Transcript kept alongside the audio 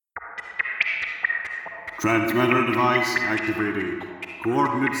Transmitter device activated.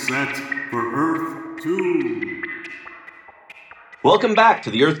 Coordinates set for Earth 2. Welcome back to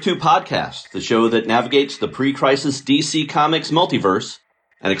the Earth 2 podcast, the show that navigates the pre-crisis DC Comics multiverse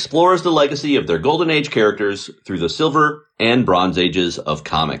and explores the legacy of their Golden Age characters through the Silver and Bronze Ages of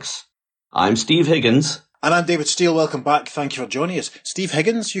comics. I'm Steve Higgins. And I'm David Steele. Welcome back. Thank you for joining us. Steve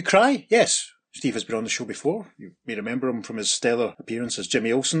Higgins, you cry? Yes. Steve has been on the show before. You may remember him from his stellar appearance as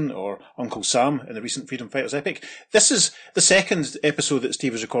Jimmy Olsen or Uncle Sam in the recent Freedom Fighters epic. This is the second episode that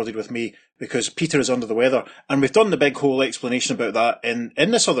Steve has recorded with me because Peter is under the weather, and we've done the big whole explanation about that in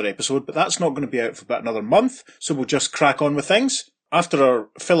this other episode, but that's not going to be out for about another month, so we'll just crack on with things. After our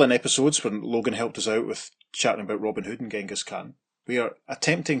fill-in episodes, when Logan helped us out with chatting about Robin Hood and Genghis Khan, we are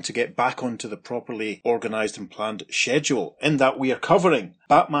attempting to get back onto the properly organised and planned schedule, in that we are covering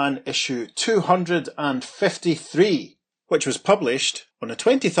Batman issue 253, which was published on the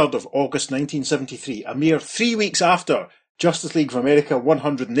 23rd of August 1973, a mere 3 weeks after Justice League of America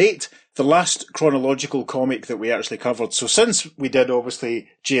 108, the last chronological comic that we actually covered. So since we did, obviously,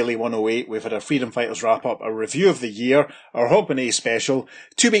 JLA 108, we've had a Freedom Fighters wrap-up, a review of the year, our Hawkman A special,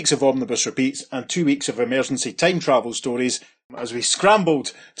 2 weeks of Omnibus Repeats, and 2 weeks of emergency time travel stories, as we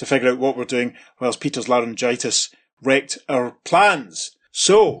scrambled to figure out what we're doing, whilst Peter's laryngitis wrecked our plans.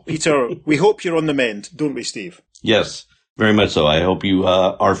 So, Peter, we hope you're on the mend, don't we, Steve? Yes, very much so. I hope you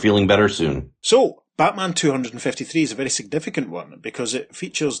are feeling better soon. So, Batman 253 is a very significant one because it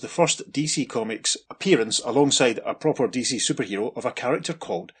features the first DC Comics appearance alongside a proper DC superhero of a character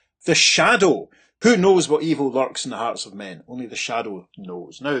called the Shadow. Who knows what evil lurks in the hearts of men? Only the Shadow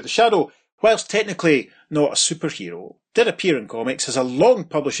knows. Now, the Shadow, whilst technically not a superhero, did appear in comics, has a long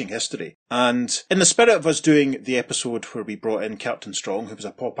publishing history. And in the spirit of us doing the episode where we brought in Captain Strong, who was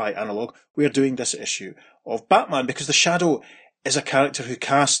a Popeye analogue, we are doing this issue of Batman because the Shadow is a character who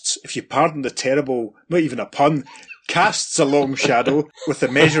casts, if you pardon the terrible, not even a pun, casts a long shadow with the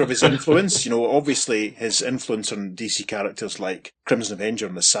measure of his influence. You know, obviously his influence on DC characters like Crimson Avenger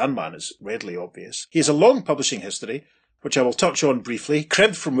and the Sandman is readily obvious. He has a long publishing history, which I will touch on briefly,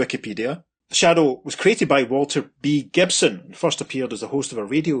 cribbed from Wikipedia. The Shadow was created by Walter B. Gibson and first appeared as the host of a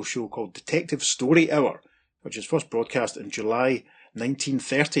radio show called Detective Story Hour, which was first broadcast in July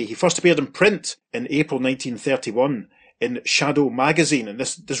 1930. He first appeared in print in April 1931 in Shadow magazine, and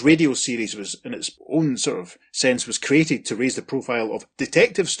this radio series was, in its own sort of sense, was created to raise the profile of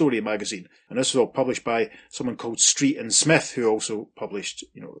Detective Story magazine, and this was all published by someone called Street and Smith, who also published,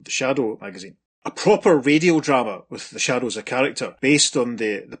 the Shadow magazine. A proper radio drama with the Shadow as a character, based on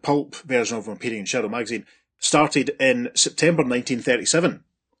the pulp version of appearing in Shadow magazine, started in September 1937,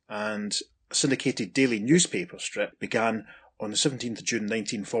 and a syndicated daily newspaper strip began on the 17th of June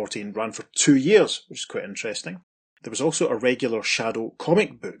 1940 and ran for 2 years, which is quite interesting. There was also a regular Shadow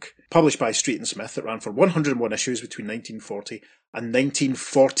comic book published by Street and Smith that ran for 101 issues between 1940 and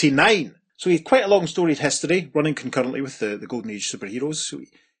 1949. So he had quite a long storied history running concurrently with the Golden Age superheroes. So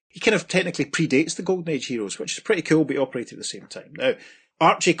he kind of technically predates the Golden Age heroes, which is pretty cool, but he operated at the same time. Now,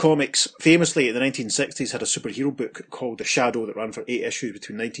 Archie Comics famously in the 1960s had a superhero book called The Shadow that ran for 8 issues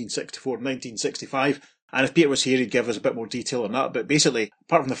between 1964 and 1965. And if Peter was here, he'd give us a bit more detail on that. But basically,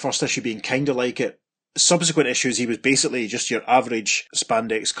 apart from the first issue being kind of like it, subsequent issues, he was basically just your average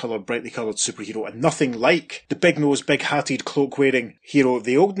spandex-coloured, brightly coloured superhero and nothing like the big-nosed, big-hatted, cloak-wearing hero of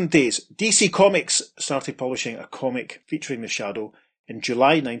the olden days. DC Comics started publishing a comic featuring the Shadow in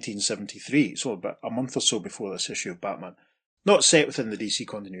July 1973, so about a month or so before this issue of Batman. Not set within the DC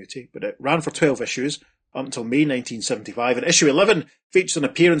continuity, but it ran for 12 issues up until May 1975, and issue 11 features an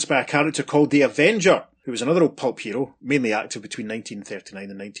appearance by a character called the Avenger, who was another old pulp hero, mainly active between 1939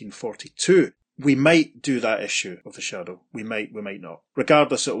 and 1942. We might do that issue of the Shadow. We might not.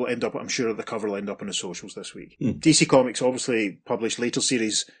 Regardless, it will end up, I'm sure the cover will end up on the socials this week. DC Comics obviously published later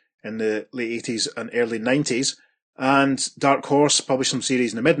series in the late 80s and early 90s, and Dark Horse published some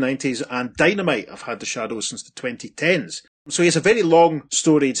series in the mid-90s, and Dynamite have had the Shadow since the 2010s. So he has a very long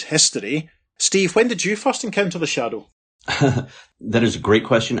storied history. Steve, when did you first encounter the Shadow? That is a great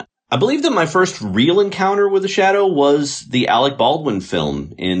question. I believe that my first real encounter with the Shadow was the Alec Baldwin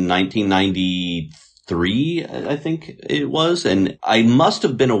film in 1993, I think it was. And I must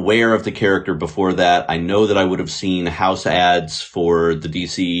have been aware of the character before that. I know that I would have seen house ads for the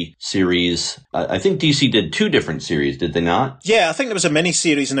DC series. I think DC did 2 different series, did they not? Yeah, I think there was a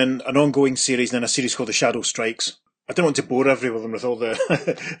mini-series and then an ongoing series and then a series called The Shadow Strikes. I don't want to bore everyone with all the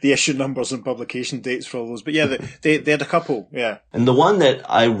the issue numbers and publication dates for all those, but yeah, they had a couple, yeah. And the one that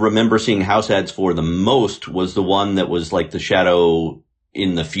I remember seeing house ads for the most was the one that was like the Shadow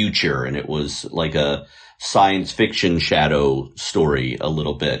in the future, and it was like a science fiction Shadow story a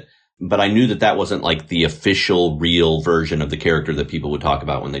little bit. but I knew that wasn't like the official real version of the character that people would talk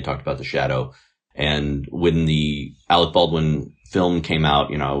about when they talked about the Shadow. And when the Alec Baldwin film came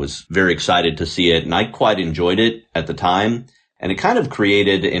out, I was very excited to see it, and I quite enjoyed it at the time. And it kind of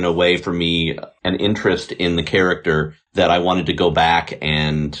created, in a way, for me, an interest in the character that I wanted to go back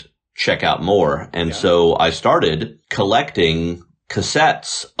and check out more. And so I started collecting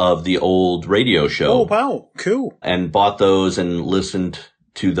cassettes of the old radio show. Oh, wow. Cool. And bought those and listened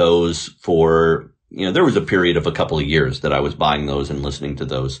to those for, there was a period of a couple of years that I was buying those and listening to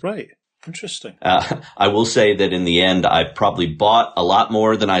those. Right. Interesting. I will say that in the end, I probably bought a lot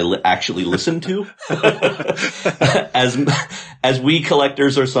more than I actually listened to. as we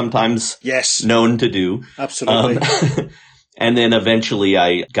collectors are sometimes known to do. Absolutely. And then eventually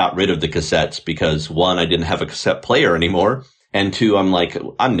I got rid of the cassettes because, one, I didn't have a cassette player anymore. And two, I'm like,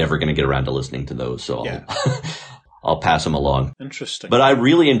 I'm never going to get around to listening to those. So I'll pass them along. Interesting. But I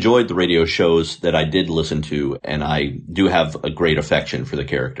really enjoyed the radio shows that I did listen to, and I do have a great affection for the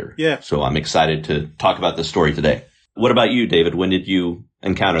character. Yeah. So I'm excited to talk about this story today. What about you, David? When did you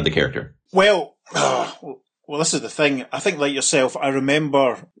encounter the character? Well, this is the thing. I think, like yourself, I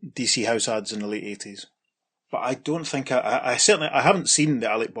remember DC House ads in the late 80s. But I don't think I haven't seen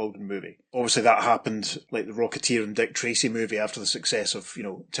the Alec Baldwin movie. Obviously that happened like the Rocketeer and Dick Tracy movie after the success of,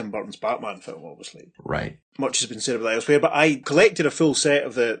 Tim Burton's Batman film, obviously. Right. Much has been said about that elsewhere, but I collected a full set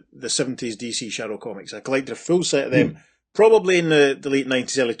of the 70s DC Shadow comics. I collected a full set of them, probably in the late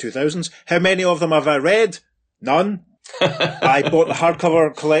 90s, early 2000s. How many of them have I read? None. I bought the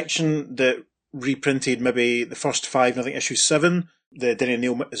hardcover collection that reprinted maybe the first 5, I think issue 7. The Denny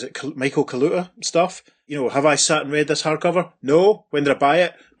Neal, is it Michael Kaluta stuff? Have I sat and read this hardcover? No. When did I buy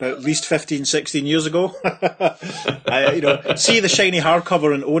it? About at least 15, 16 years ago. See the shiny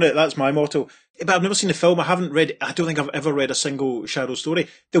hardcover and own it. That's my motto. But I've never seen the film. I don't think I've ever read a single Shadow story.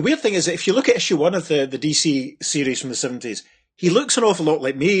 The weird thing is that if you look at issue 1 of the DC series from the 70s, he looks an awful lot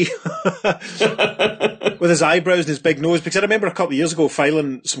like me. With his eyebrows and his big nose. Because I remember a couple of years ago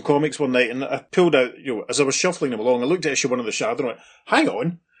filing some comics one night and I pulled out, as I was shuffling them along, I looked at issue 1 of the Shadow and I went, hang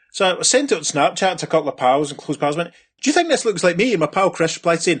on. So I sent it on Snapchat to a couple of pals and close pals and went, do you think this looks like me? And my pal Chris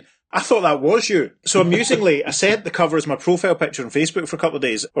replied saying, I thought that was you. So amusingly, I sent the cover as my profile picture on Facebook for a couple of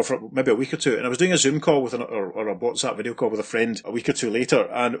days, or for maybe a week or two, and I was doing a Zoom call with or a WhatsApp video call with a friend a week or two later,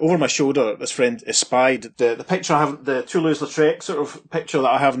 and over my shoulder, this friend espied the picture I have, the Toulouse-Lautrec sort of picture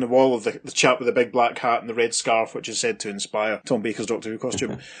that I have on the wall of the chap with the big black hat and the red scarf, which is said to inspire Tom Baker's Doctor Who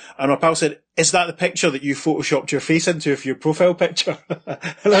costume. And my pal said, is that the picture that you photoshopped your face into for your profile picture? And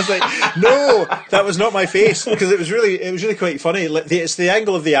I was like, no, that was not my face, because it was really quite funny. It's the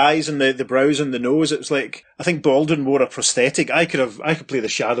angle of the eyes and the brows and the nose. It was like, I think Baldwin wore a prosthetic. I could play the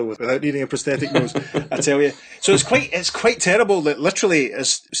Shadow without needing a prosthetic nose, I tell you. So it's quite terrible that literally,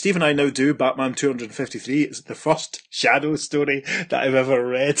 as Steve and I now do, Batman 253, it's the first Shadow story that I've ever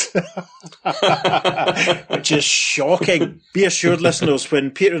read. Which is shocking. Be assured, listeners,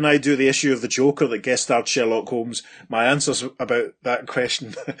 when Peter and I do the issue of the Joker that guest starred Sherlock Holmes, my answers about that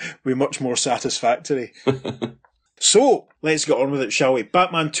question will be much more satisfactory. So, let's get on with it, shall we?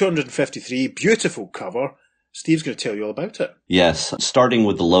 Batman 253, beautiful cover. Steve's going to tell you all about it. Yes, starting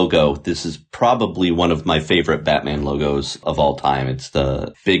with the logo, this is probably one of my favorite Batman logos of all time. It's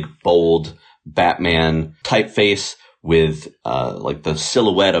the big, bold Batman typeface with like the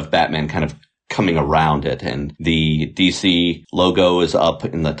silhouette of Batman kind of coming around it. And the DC logo is up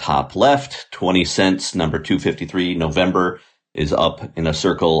in the top left, 20 cents, number 253, November is up in a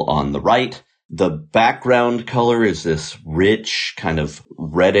circle on the right. The background color is this rich kind of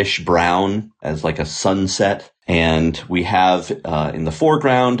reddish brown as like a sunset. And we have in the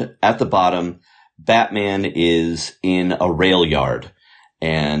foreground at the bottom, Batman is in a rail yard.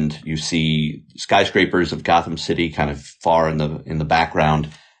 And you see skyscrapers of Gotham City kind of far in the background.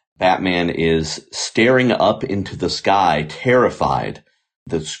 Batman is staring up into the sky, terrified.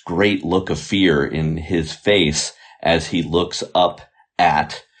 This great look of fear in his face as he looks up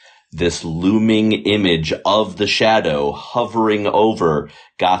at this looming image of the Shadow hovering over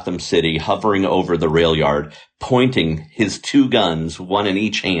Gotham City, hovering over the rail yard, pointing his 2 guns, one in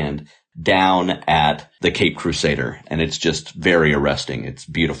each hand, down at the Caped Crusader. And it's just very arresting. It's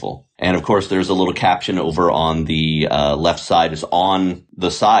beautiful. And of course, there's a little caption over on the left side, is on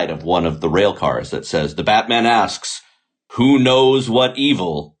the side of one of the rail cars that says, "The Batman asks, who knows what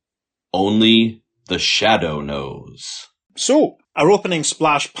evil? Only the Shadow knows." So, our opening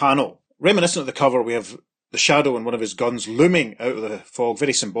splash panel. Reminiscent of the cover, we have the Shadow and one of his guns looming out of the fog,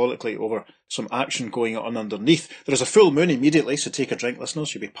 very symbolically, over some action going on underneath. There is a full moon immediately, so take a drink,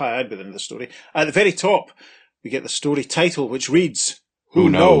 listeners. You'll be pie-eyed by the end of the story. At the very top, we get the story title, which reads, Who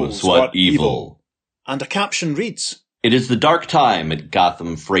knows what evil? And a caption reads, It is the dark time at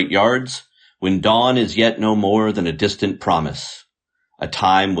Gotham freight yards, when dawn is yet no more than a distant promise. A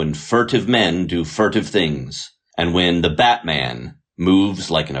time when furtive men do furtive things, and when the Batman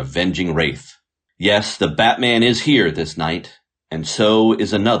moves like an avenging wraith. Yes, the Batman is here this night, and so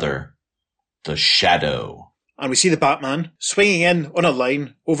is another, the Shadow. And we see the Batman swinging in on a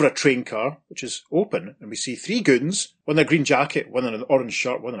line over a train car, which is open, and we see three goons, one in a green jacket, one in an orange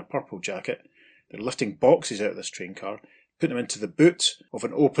shirt, one in a purple jacket. They're lifting boxes out of this train car, putting them into the boot of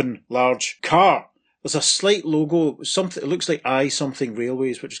an open, large car. There's a slight logo, something, it looks like I something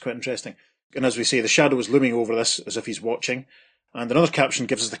Railways, which is quite interesting. And as we say, the Shadow is looming over this as if he's watching. And another caption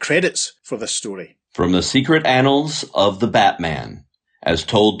gives us the credits for this story. From the secret annals of the Batman, as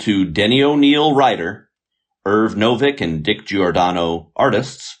told to Denny O'Neil, writer, Irv Novick and Dick Giordano,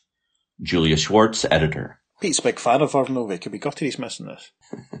 artists, Julia Schwartz, editor. Pete's a big fan of Irv Novick. He'll be gutted he's missing this.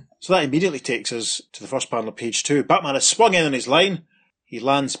 So that immediately takes us to the first panel of page 2. Batman has swung in on his line. He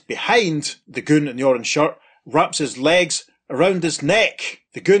lands behind the goon in the orange shirt, wraps his legs around his neck.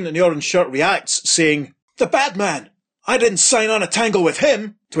 The goon in the orange shirt reacts, saying, "The Batman! I didn't sign on a tangle with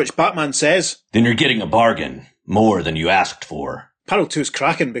him!" To which Batman says, "Then you're getting a bargain, more than you asked for." Panel 2's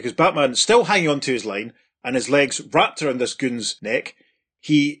cracking because Batman's still hanging onto his line and his legs wrapped around this goon's neck.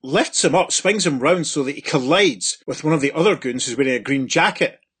 He lifts him up, swings him round so that he collides with one of the other goons who's wearing a green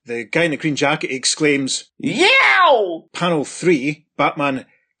jacket. The guy in the green jacket exclaims, "Yow!" Panel 3, Batman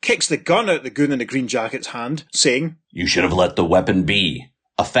kicks the gun out the goon in the green jacket's hand, saying, "You should have let the weapon be.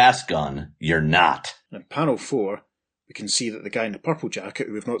 A fast gun, you're not." And in panel 4, we can see that the guy in the purple jacket,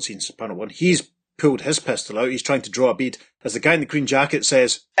 who we've not seen since panel 1, he's pulled his pistol out. He's trying to draw a bead as the guy in the green jacket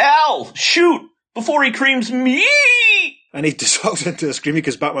says, "Al, shoot! Before he creams me!" And he dissolves into a scream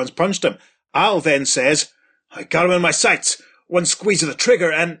because Batman's punched him. Al then says, "I got him in my sights. One squeeze of the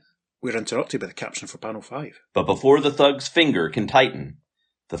trigger and..." We're interrupted by the caption for panel 5. But before the thug's finger can tighten,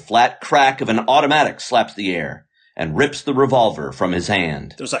 the flat crack of an automatic slaps the air and rips the revolver from his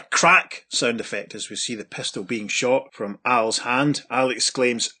hand. There's a crack sound effect as we see the pistol being shot from Al's hand. Al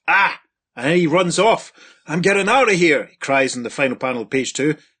exclaims, "Ah!" And then he runs off. "I'm getting out of here," he cries in the final panel of page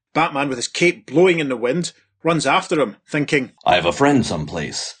 2. Batman, with his cape blowing in the wind, runs after him, thinking, "I have a friend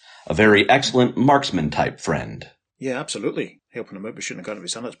someplace. A very excellent marksman-type friend." Yeah, absolutely. Helping him out by shooting a gun at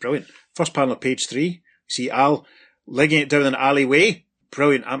his son. That's brilliant. First panel of page 3. We see Al legging it down an alleyway.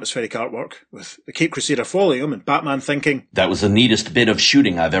 Brilliant atmospheric artwork, with the Cape Crusader following him, and Batman thinking, "That was the neatest bit of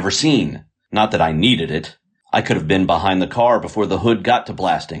shooting I've ever seen. Not that I needed it. I could have been behind the car before the hood got to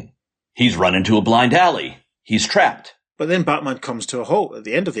blasting. He's run into a blind alley. He's trapped." But then Batman comes to a halt at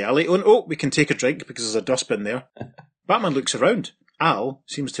the end of the alley. Oh, we can take a drink because there's a dustbin there. Batman looks around. Al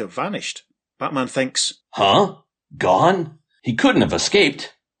seems to have vanished. Batman thinks, "Huh? Gone? He couldn't have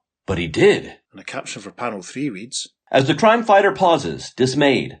escaped. But he did." And the caption for panel 3 reads, As the crime fighter pauses,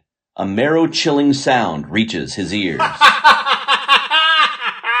 dismayed, a marrow-chilling sound reaches his ears.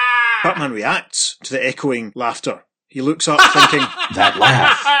 Batman reacts to the echoing laughter. He looks up thinking, That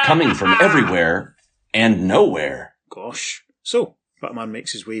laugh, coming from everywhere and nowhere. Gosh. So, Batman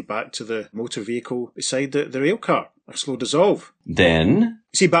makes his way back to the motor vehicle beside the rail car. A slow dissolve. Then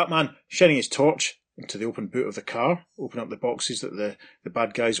You see Batman shining his torch into the open boot of the car, open up the boxes that the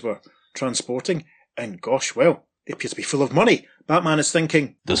bad guys were transporting, and gosh, well, they appear to be full of money. Batman is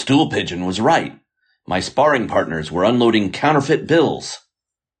thinking, the stool pigeon was right. My sparring partners were unloading counterfeit bills.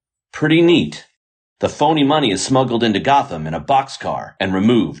 Pretty neat. The phony money is smuggled into Gotham in a boxcar and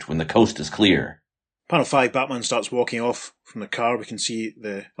removed when the coast is clear. Panel 5, Batman starts walking off from the car. We can see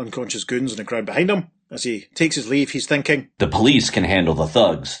the unconscious goons on the ground behind him. As he takes his leave, he's thinking, The police can handle the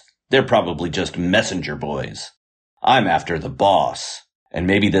thugs. They're probably just messenger boys. I'm after the boss, and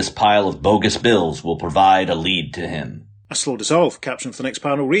maybe this pile of bogus bills will provide a lead to him. A slow dissolve. Caption for the next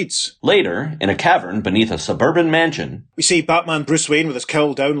panel reads, Later, in a cavern beneath a suburban mansion, we see Batman Bruce Wayne with his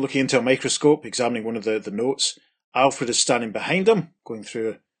cowl down, looking into a microscope, examining one of the notes. Alfred is standing behind him, going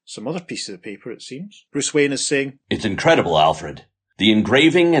through some other pieces of paper, it seems. Bruce Wayne is saying, It's incredible, Alfred. The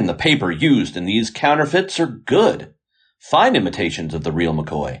engraving and the paper used in these counterfeits are good. Fine imitations of the real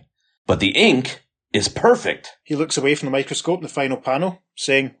McCoy. But the ink is perfect. He looks away from the microscope in the final panel,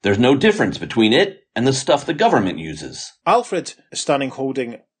 saying, There's no difference between it and the stuff the government uses. Alfred is standing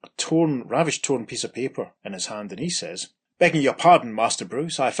holding a ravished torn piece of paper in his hand, and he says, Begging your pardon, Master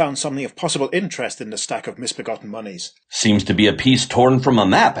Bruce, I found something of possible interest in the stack of misbegotten monies. Seems to be a piece torn from a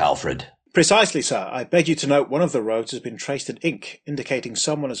map, Alfred. Precisely, sir. I beg you to note one of the roads has been traced in ink, indicating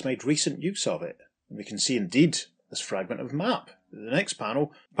someone has made recent use of it. And we can see indeed this fragment of map. The next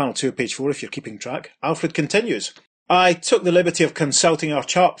panel, panel 2, page 4, if you're keeping track, Alfred continues. I took the liberty of consulting our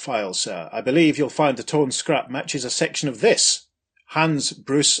chart files, sir. I believe you'll find the torn scrap matches a section of this. Hands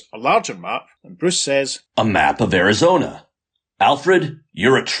Bruce a larger map, and Bruce says, A map of Arizona. Alfred,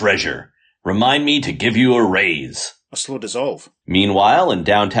 you're a treasure. Remind me to give you a raise. A slow dissolve. Meanwhile, in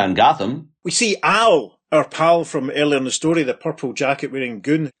downtown Gotham, we see Al, our pal from earlier in the story, the purple jacket-wearing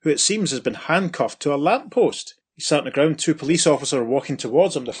goon, who it seems has been handcuffed to a lamppost. He's sat on the ground, 2 police officers are walking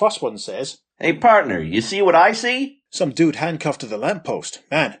towards him. The first one says, Hey partner, you see what I see? Some dude handcuffed to the lamppost.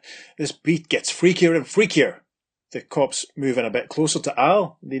 Man, this beat gets freakier and freakier. The cops move in a bit closer to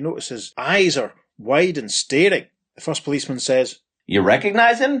Al. They notice his eyes are wide and staring. The first policeman says, You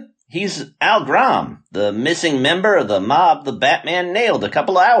recognize him? He's Al Graham, the missing member of the mob the Batman nailed a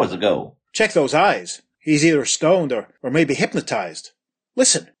couple of hours ago. Check those eyes. He's either stoned or maybe hypnotized.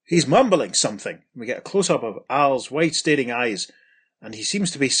 Listen, he's mumbling something. We get a close-up of Al's wide staring eyes, and he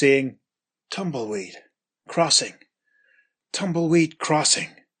seems to be saying, Tumbleweed Crossing. Tumbleweed Crossing.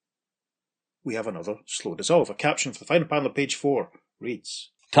 We have another slow dissolve. A caption for the final panel of page 4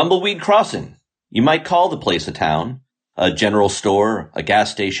 reads, Tumbleweed Crossing. You might call the place a town. A general store, a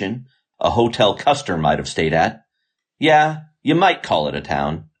gas station, a hotel Custer might have stayed at. Yeah, you might call it a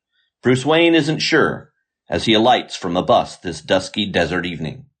town. Bruce Wayne isn't sure as he alights from a bus this dusky desert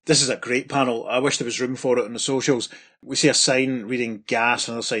evening. This is a great panel. I wish there was room for it on the socials. We see a sign reading gas,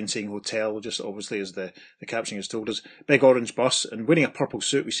 another sign saying hotel, just obviously as the caption has told us. Big orange bus, and wearing a purple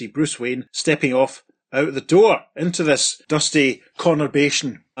suit, we see Bruce Wayne stepping off out the door into this dusty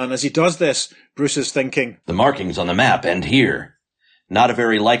conurbation. And as he does this, Bruce is thinking, The markings on the map end here. Not a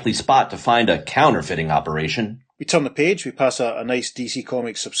very likely spot to find a counterfeiting operation. We turn the page, we pass a nice DC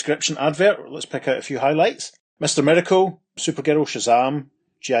Comics subscription advert. Let's pick out a few highlights. Mr. Miracle, Supergirl, Shazam,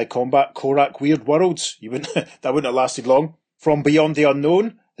 G.I. Combat, Korak, Weird Worlds. That wouldn't have lasted long. From Beyond the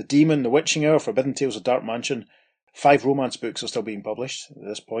Unknown, The Demon, The Witching Hour, Forbidden Tales of Dark Mansion. 5 romance books are still being published at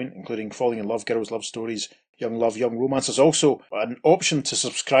this point, including Falling in Love, Girls' Love Stories, Young Love, Young Romance. There's also an option to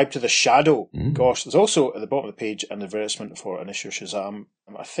subscribe to The Shadow. Gosh, there's also at the bottom of the page an advertisement for an issue of Shazam.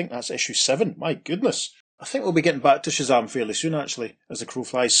 I think that's issue 7. My goodness. I think we'll be getting back to Shazam fairly soon, actually, as the crow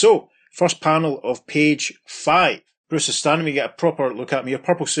flies. So, first panel of page 5. Bruce is standing, we get a proper look at me, a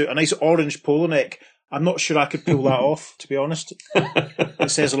purple suit, a nice orange polo neck. I'm not sure I could pull that off, to be honest.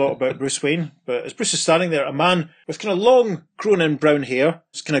 It says a lot about Bruce Wayne. But as Bruce is standing there, a man with kind of long, grown-in brown hair,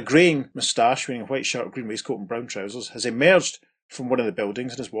 his kind of greying moustache, wearing a white shirt, green waistcoat and brown trousers, has emerged from one of the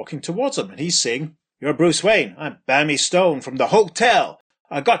buildings and is walking towards him. And he's saying, You're Bruce Wayne. I'm Bammy Stone from the hotel.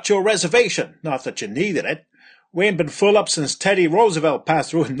 I got your reservation. Not that you needed it. We ain't been full up since Teddy Roosevelt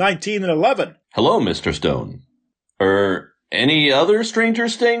passed through in 1911. Hello, Mr. Stone. Any other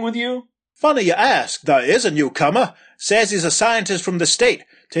strangers staying with you? Funny you ask. There is a newcomer. Says he's a scientist from the state,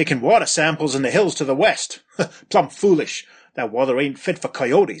 taking water samples in the hills to the west. Plumb foolish. That water ain't fit for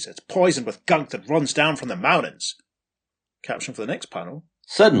coyotes. It's poisoned with gunk that runs down from the mountains. Caption for the next panel.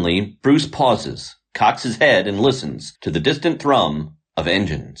 Suddenly, Bruce pauses, cocks his head, and listens to the distant thrum of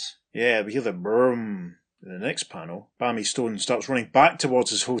engines. Yeah, we hear the brum. In the next panel, Bammy Stone starts running back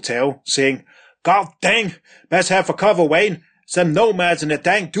towards his hotel, saying, God dang, best head for cover, Wayne. Some nomads in the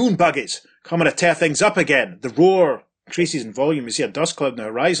dang dune buggies coming to tear things up again. The roar increases in volume. You see a dust cloud on the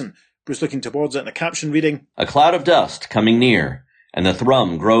horizon. Bruce looking towards it and a caption reading, A cloud of dust coming near, and the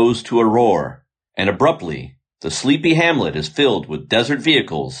thrum grows to a roar. And abruptly, the sleepy hamlet is filled with desert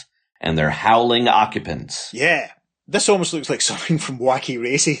vehicles and their howling occupants. Yeah, this almost looks like something from Wacky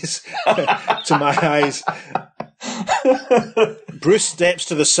Races to my eyes. Bruce steps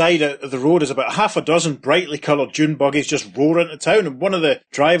to the side of the road as about half a dozen brightly coloured dune buggies just roar into town, and one of the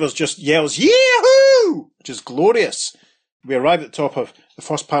drivers just yells, Yahoo! Which is glorious. We arrive at the top of the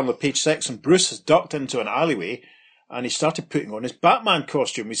first panel of page 6, and Bruce has ducked into an alleyway, and he started putting on his Batman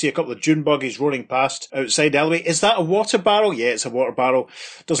costume. We see a couple of dune buggies roaring past outside the alleyway. Is that a water barrel? Yeah, it's a water barrel.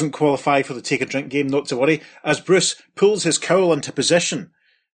 Doesn't qualify for the take a drink game, not to worry. As Bruce pulls his cowl into position,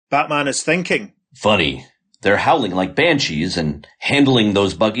 Batman is thinking, Funny. They're howling like banshees and handling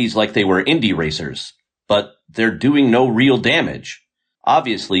those buggies like they were indie racers. But they're doing no real damage.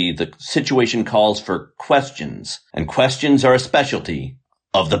 Obviously, the situation calls for questions, and questions are a specialty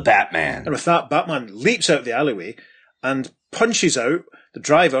of the Batman. And with that, Batman leaps out of the alleyway and punches out the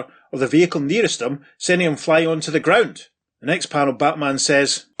driver of the vehicle nearest him, sending him flying onto the ground. The next panel, Batman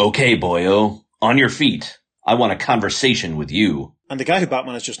says, Okay, boyo, on your feet. I want a conversation with you. And the guy who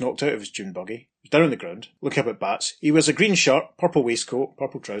Batman has just knocked out of his dune buggy is down on the ground, looking up at Bats. He wears a green shirt, purple waistcoat,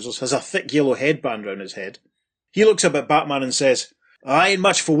 purple trousers, has a thick yellow headband round his head. He looks up at Batman and says, I ain't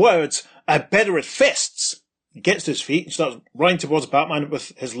much for words, I'm better at fists. He gets to his feet and starts running towards Batman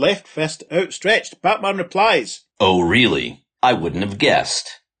with his left fist outstretched. Batman replies, Oh, really? I wouldn't have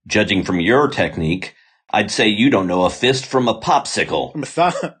guessed. Judging from your technique, I'd say you don't know a fist from a popsicle. And with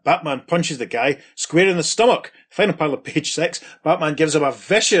that, Batman punches the guy square in the stomach. Final panel of page 6, Batman gives him a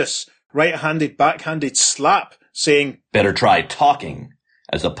vicious right-handed, backhanded slap, saying, Better try talking.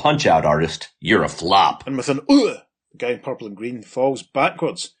 As a punch-out artist, you're a flop. And with an the guy in purple and green falls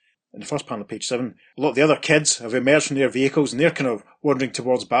backwards. In the first panel of page 7, a lot of the other kids have emerged from their vehicles and they're kind of wandering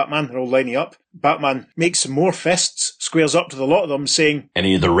towards Batman. They're all lining up. Batman makes some more fists, squares up to the lot of them, saying,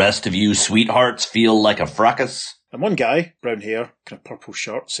 Any of the rest of you sweethearts feel like a fracas? And one guy, brown hair, kind of purple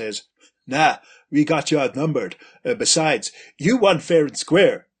shirt, says, Nah, we got you outnumbered. Besides, you won fair and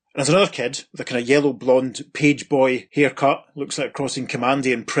square. And there's another kid with a kind of yellow blonde page boy haircut, looks like crossing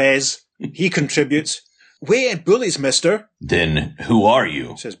Commandy and Prez. He contributes, We ain't bullies, mister. Then who are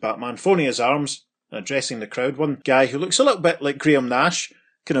you? Says Batman, folding his arms and addressing the crowd. One guy who looks a little bit like Graham Nash,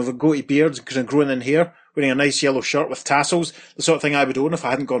 kind of a goatee beard, kind of growing in hair, wearing a nice yellow shirt with tassels, the sort of thing I would own if I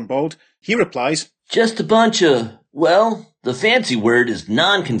hadn't gone bald. He replies, Just a bunch of, well, the fancy word is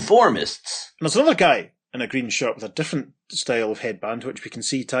nonconformists. And there's another guy in a green shirt with a different style of headband, which we can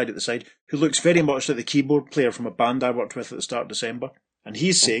see tied at the side, who looks very much like the keyboard player from a band I worked with at the start of December. And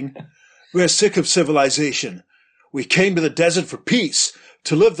he's saying, We're sick of civilization. We came to the desert for peace,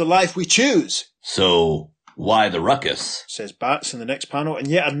 to live the life we choose. So, why the ruckus? Says Bats in the next panel. And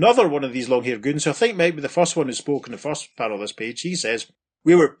yet another one of these long-haired goons, who I think might be the first one who spoke in the first panel of this page, he says,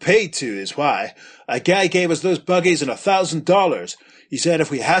 We were paid to, is why. A guy gave us those buggies and $1,000. He said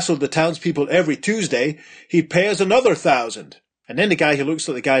if we hassled the townspeople every Tuesday, he'd pay us another $1,000. And then the guy who looks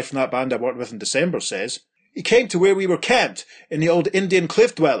like the guy from that band I worked with in December says, He came to where we were camped, in the old Indian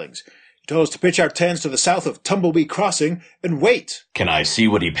cliff dwellings. He told us to pitch our tents to the south of Tumblebee Crossing and wait. Can I see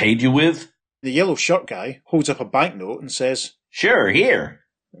what he paid you with? The yellow shirt guy holds up a banknote and says, Sure, here.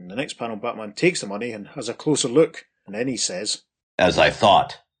 In the next panel, Batman takes the money and has a closer look. And then he says, As I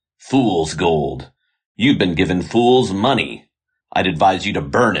thought. Fool's gold. You've been given fool's money. I'd advise you to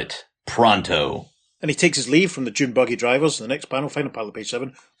burn it. Pronto. And he takes his leave from the Dune buggy drivers. In the next panel, final panel, page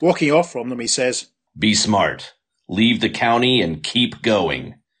 7. Walking off from them, he says, Be smart. Leave the county and keep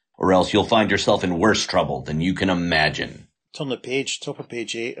going. Or else you'll find yourself in worse trouble than you can imagine. Turn the page, top of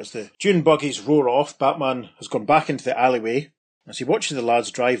page 8, as the Dune buggies roar off, Batman has gone back into the alleyway. As he watches the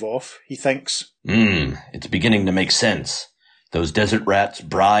lads drive off, he thinks, It's beginning to make sense. Those desert rats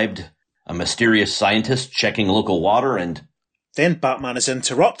bribed, a mysterious scientist checking local water, and... Then Batman is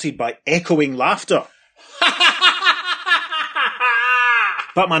interrupted by echoing laughter.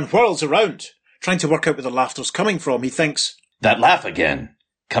 Batman whirls around, trying to work out where the laughter's coming from. He thinks, That laugh again.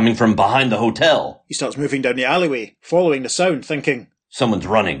 Coming from behind the hotel. He starts moving down the alleyway, following the sound, thinking, Someone's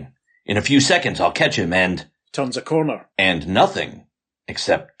running. In a few seconds I'll catch him and... Turns a corner. And nothing.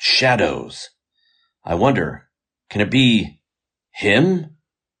 Except shadows. I wonder, can it be... him?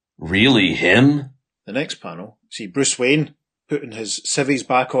 Really him? The next panel, see Bruce Wayne putting his civvies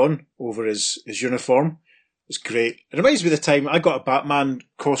back on over his uniform. It's great. It reminds me of the time I got a Batman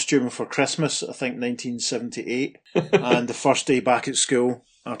costume for Christmas, I think 1978, and the first day back at school,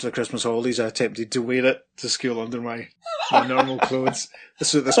 after the Christmas holidays, I attempted to wear it to school under my normal clothes.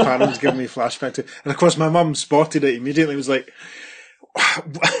 This panel was giving me a flashback to. And of course my mum spotted it immediately and was like,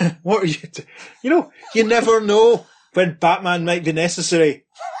 what are you doing? You never know when Batman might be necessary.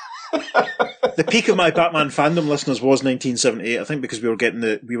 The peak of my Batman fandom, listeners, was 1978. I think because we were getting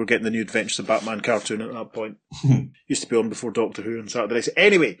the new Adventures of Batman cartoon at that point. Used to be on before Doctor Who and Saturday nights.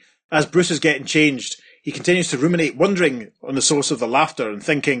 Anyway, as Bruce is getting changed, he continues to ruminate, wondering on the source of the laughter and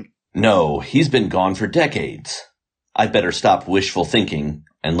thinking, No, he's been gone for decades. I'd better stop wishful thinking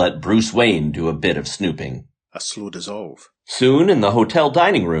and let Bruce Wayne do a bit of snooping. A slow dissolve. Soon, in the hotel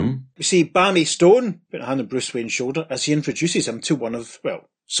dining room, we see Bammy Stone put a hand on Bruce Wayne's shoulder as he introduces him to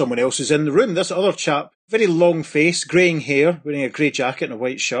someone else who's in the room. This other chap, very long face, greying hair, wearing a grey jacket and a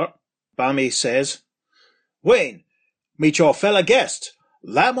white shirt. Bammy says, Wayne, meet your fella guest,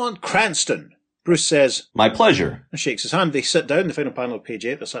 Lamont Cranston. Bruce says, My pleasure, and shakes his hand. They sit down, the final panel of page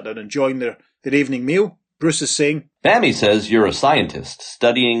 8, they sat down enjoying their evening meal. Bruce is saying, Bammy says you're a scientist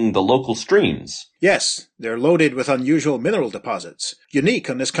studying the local streams. Yes, they're loaded with unusual mineral deposits, unique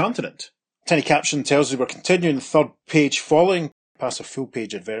on this continent. Tiny caption tells us we're continuing the third page following, past a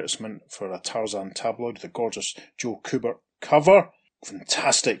full-page advertisement for a Tarzan tabloid with a gorgeous Joe Kubert cover.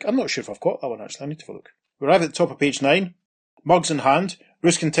 Fantastic. I'm not sure if I've got that one, actually. I need to have a look. We arrive at the top of page 9. Mugs in hand.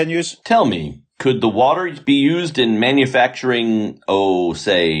 Bruce continues, Tell me, could the water be used in manufacturing,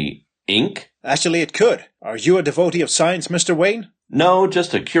 say, ink? Actually, it could. Are you a devotee of science, Mr. Wayne? No,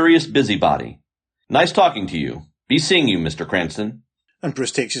 just a curious busybody. Nice talking to you. Be seeing you, Mr. Cranston. And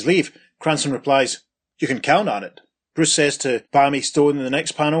Bruce takes his leave. Cranston replies, You can count on it. Bruce says to Bammy Stone in the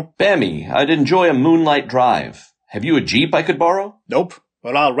next panel. Bammy, I'd enjoy a moonlight drive. Have you a Jeep I could borrow? Nope.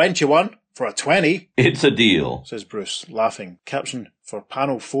 Well, I'll rent you one for a 20. It's a deal, says Bruce, laughing. Caption for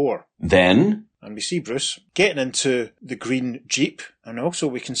panel 4. Then? And we see Bruce getting into the green Jeep, and also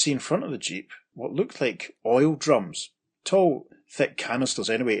we can see in front of the Jeep what looked like oil drums. Tall, thick canisters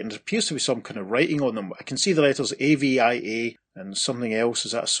anyway, and there appears to be some kind of writing on them. I can see the letters AVIA and something else.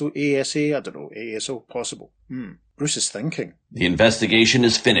 Is that ASA? I don't know. ASO? Possible. Bruce is thinking. The investigation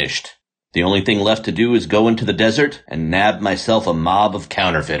is finished. The only thing left to do is go into the desert and nab myself a mob of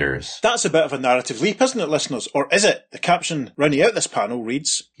counterfeiters. That's a bit of a narrative leap, isn't it, listeners? Or is it? The caption rounding out this panel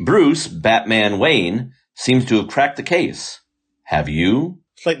reads, Bruce, Batman Wayne, seems to have cracked the case. Have you?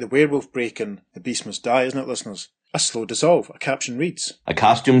 It's like the werewolf break in The Beast Must Die, isn't it, listeners? A slow dissolve, a caption reads. A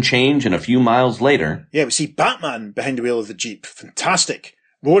costume change and a few miles later. Yeah, we see Batman behind the wheel of the Jeep. Fantastic.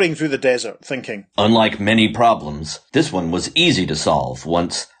 Roaring through the desert, thinking. Unlike many problems, this one was easy to solve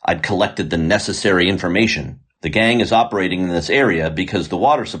once I'd collected the necessary information. The gang is operating in this area because the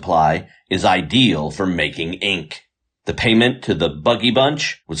water supply is ideal for making ink. The payment to the Buggy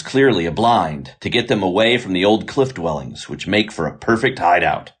Bunch was clearly a blind to get them away from the old cliff dwellings, which make for a perfect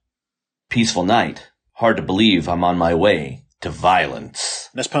hideout. Peaceful night. Hard to believe I'm on my way to violence.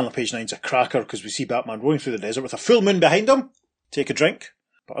 And this panel on page 9 is a cracker because we see Batman rolling through the desert with a full moon behind him. Take a drink.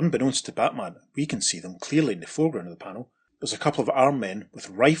 But unbeknownst to Batman, we can see them clearly in the foreground of the panel. There's a couple of armed men with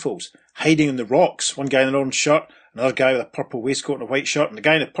rifles hiding in the rocks. One guy in an orange shirt, another guy with a purple waistcoat and a white shirt, and the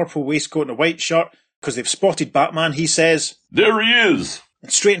guy in a purple waistcoat and a white shirt, because they've spotted Batman, he says, There he is!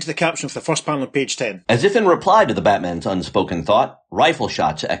 And straight into the caption of the first panel on page 10. As if in reply to the Batman's unspoken thought, rifle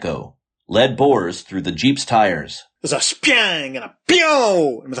shots echo. Lead bores through the Jeep's tires. There's a spang and a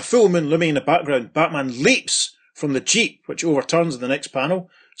pew! And with a full moon looming in the background, Batman leaps from the Jeep, which overturns in the next panel.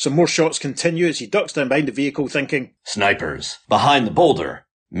 Some more shots continue as he ducks down behind the vehicle thinking, Snipers, behind the boulder.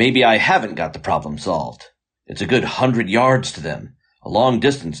 Maybe I haven't got the problem solved. It's a good 100 yards to them, a long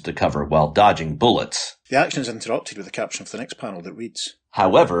distance to cover while dodging bullets. The action is interrupted with a caption for the next panel that reads,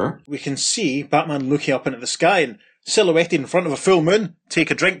 However, we can see Batman looking up into the sky and silhouetted in front of a full moon. Take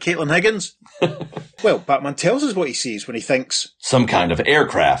a drink, Caitlin Higgins. Well, Batman tells us what he sees when he thinks, some kind of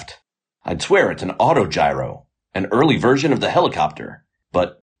aircraft. I'd swear it's an autogyro, an early version of the helicopter,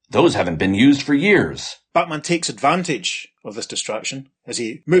 but those haven't been used for years. Batman takes advantage of this distraction as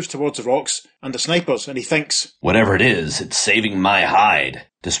he moves towards the rocks and the snipers, and he thinks, whatever it is, it's saving my hide,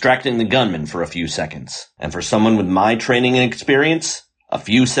 distracting the gunman for a few seconds. And for someone with my training and experience, a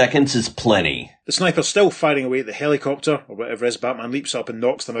few seconds is plenty. The sniper's still firing away at the helicopter, or whatever it is. Batman leaps up and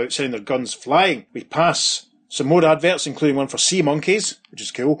knocks them out, sending their guns flying. We pass some more adverts, including one for Sea Monkeys, which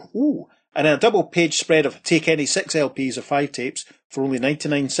is cool. Ooh. And a double-page spread of take any 6 LPs or 5 tapes for only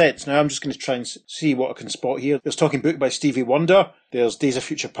 99 cents. Now, I'm just going to try and see what I can spot here. There's Talking Book by Stevie Wonder. There's Days of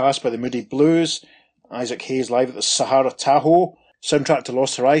Future Past by the Moody Blues. Isaac Hayes live at the Sahara Tahoe. Soundtrack to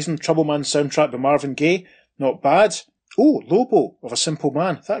Lost Horizon. Trouble Man soundtrack by Marvin Gaye. Not bad. Oh, Lobo of A Simple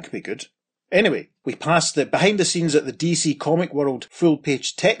Man. That could be good. Anyway, we pass the behind the scenes at the DC Comic World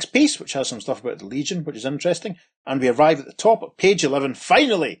full-page text piece, which has some stuff about the Legion, which is interesting. And we arrive at the top of page 11,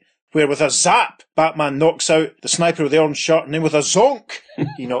 finally, where with a zap, Batman knocks out the sniper with the orange shirt, and then with a zonk,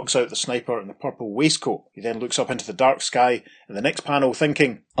 he knocks out the sniper in the purple waistcoat. He then looks up into the dark sky in the next panel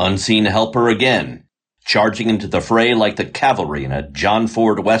thinking, unseen helper again, charging into the fray like the cavalry in a John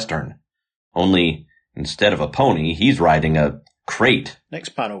Ford Western. Only, instead of a pony, he's riding a crate. Next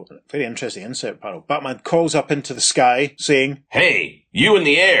panel, very interesting insert panel. Batman calls up into the sky, saying, Hey, you in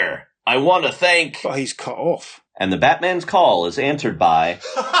the air, I want to thank... But he's cut off. And the Batman's call is answered by...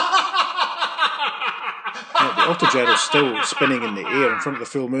 The autogyro's still spinning in the air in front of the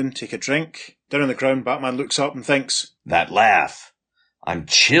full moon. Take a drink. Down on the ground, Batman looks up and thinks, that laugh. I'm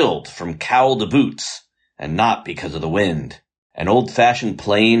chilled from cowl to boots, and not because of the wind. An old-fashioned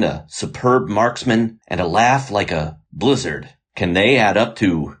plane, a superb marksman, and a laugh like a blizzard. Can they add up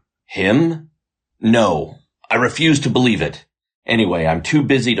to him? No, I refuse to believe it. Anyway, I'm too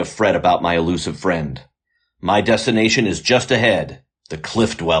busy to fret about my elusive friend. My destination is just ahead. The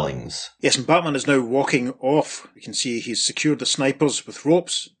cliff dwellings. Yes, and Batman is now walking off. We can see he's secured the snipers with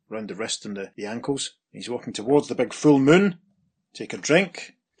ropes around the wrist and the ankles. He's walking towards the big full moon. Take a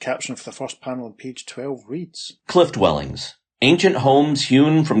drink. Caption for the first panel on page 12 reads, Cliff dwellings. Ancient homes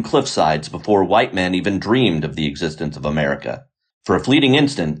hewn from cliff sides before white men even dreamed of the existence of America. For a fleeting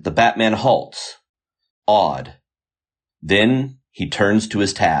instant, the Batman halts. Awed. Then he turns to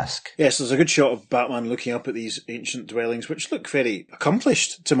his task. Yes, there's a good shot of Batman looking up at these ancient dwellings, which look very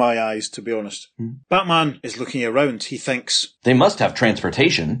accomplished to my eyes, to be honest. Batman is looking around. He thinks, they must have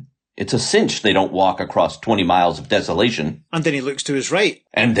transportation. It's a cinch they don't walk across 20 miles of desolation. And then he looks to his right.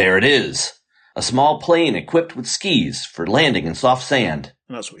 And there it is. A small plane equipped with skis for landing in soft sand.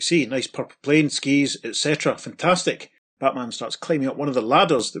 And that's what we see. Nice purple plane, skis, etc. Fantastic. Batman starts climbing up one of the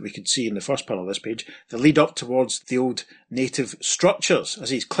ladders that we could see in the first panel of this page, that lead up towards the old native structures. As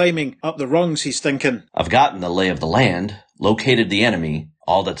he's climbing up the rungs, he's thinking, I've gotten the lay of the land, located the enemy.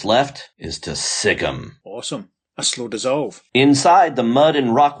 All that's left is to sick 'em. Awesome. A slow dissolve. Inside the mud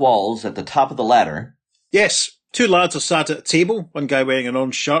and rock walls at the top of the ladder. Yes, two lads are sat at a table. One guy wearing an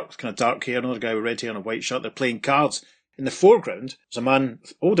orange shirt with kind of dark hair, another guy with red hair and a white shirt. They're playing cards. In the foreground, there's a man,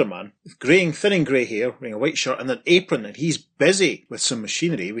 older man, with thinning grey hair, wearing a white shirt and an apron, and he's busy with some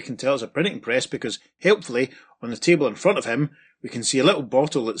machinery. We can tell it's a printing press because, helpfully, on the table in front of him, we can see a little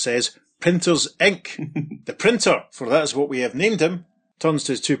bottle that says, Printer's Ink. The printer, for that is what we have named him, turns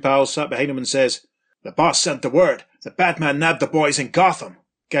to his two pals, sat behind him and says, The boss sent the word. The Batman nabbed the boys in Gotham.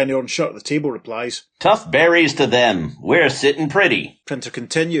 Guy in the orange shirt at the table replies, Tough berries to them. We're sitting pretty. Printer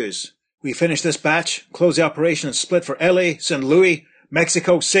continues, We finish this batch, close the operation and split for LA, St. Louis,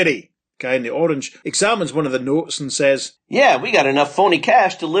 Mexico City. Guy in the orange examines one of the notes and says, Yeah, we got enough phony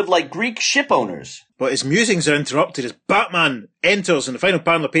cash to live like Greek ship owners. But his musings are interrupted as Batman enters in the final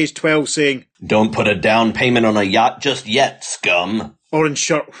panel of page 12 saying, Don't put a down payment on a yacht just yet, scum. Orange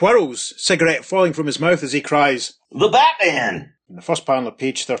shirt whirls, cigarette falling from his mouth as he cries, The Batman! In the first panel of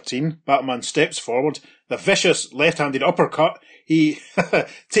page 13, Batman steps forward, the vicious left-handed uppercut. He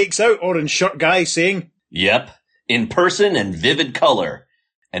takes out orange shirt guy saying, Yep, in person and vivid colour,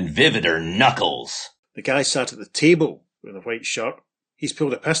 and vivider knuckles. The guy sat at the table with a white shirt. He's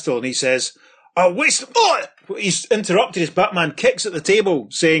pulled a pistol and he says, I'll waste... Oh! He's interrupted as Batman kicks at the table,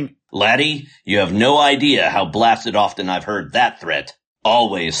 saying, Laddie, you have no idea how blasted often I've heard that threat.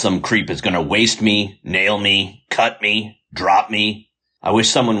 Always some creep is going to waste me, nail me, cut me, drop me. I wish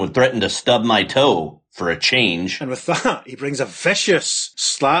someone would threaten to stub my toe for a change. And with that, he brings a vicious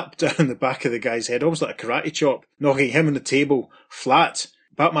slap down the back of the guy's head, almost like a karate chop, knocking him on the table flat.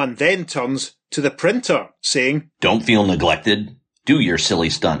 Batman then turns to the printer, saying, Don't feel neglected. Do your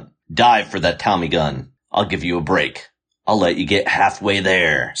silly stunt. Dive for that Tommy gun. I'll give you a break. I'll let you get halfway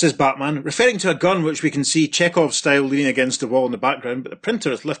there, says Batman, referring to a gun which we can see Chekhov style leaning against the wall in the background, but the printer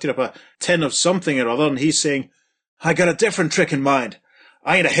has lifted up a tin of something or other, and he's saying, I got a different trick in mind.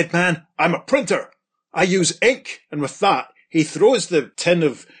 I ain't a hitman, I'm a printer. I use ink. And with that, he throws the tin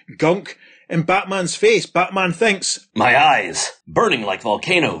of gunk in Batman's face. Batman thinks, My eyes, burning like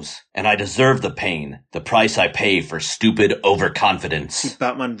volcanoes, and I deserve the pain, the price I pay for stupid overconfidence. See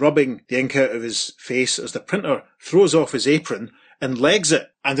Batman rubbing the ink out of his face as the printer throws off his apron and legs it.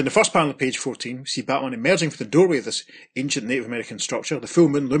 And in the first panel of page 14, we see Batman emerging from the doorway of this ancient Native American structure, the full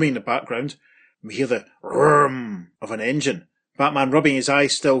moon looming in the background. We hear the rrrm of an engine. Batman, rubbing his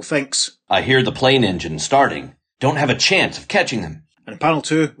eyes, still thinks, I hear the plane engine starting. Don't have a chance of catching them. And in panel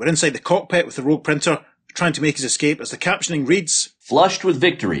 2, we're inside the cockpit with the rogue printer, trying to make his escape as the captioning reads, Flushed with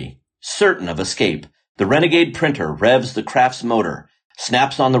victory, certain of escape, the renegade printer revs the craft's motor,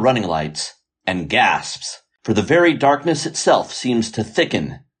 snaps on the running lights, and gasps. For the very darkness itself seems to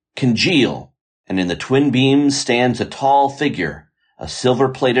thicken, congeal, and in the twin beams stands a tall figure, a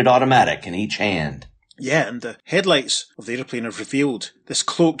silver-plated automatic in each hand. Yeah, and the headlights of the aeroplane have revealed this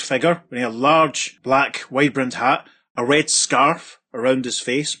cloaked figure wearing a large black wide-brimmed hat, a red scarf around his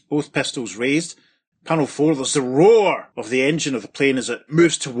face, both pistols raised. Panel 4, there's the roar of the engine of the plane as it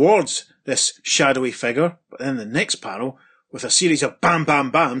moves towards this shadowy figure. But then the next panel, with a series of bam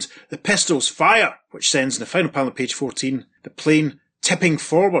bam bams, the pistols fire, which sends in the final panel of page 14, the plane tipping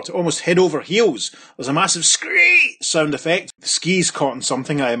forward, almost head over heels. There's a massive screech sound effect. The skis caught in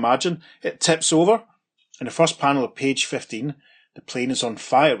something, I imagine. It tips over. In the first panel of page 15, the plane is on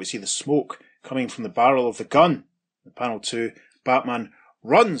fire. We see the smoke coming from the barrel of the gun. In panel 2, Batman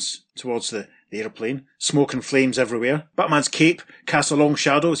runs towards the aeroplane, smoke and flames everywhere. Batman's cape casts a long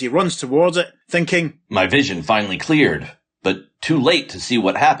shadow as he runs towards it, thinking, My vision finally cleared, but too late to see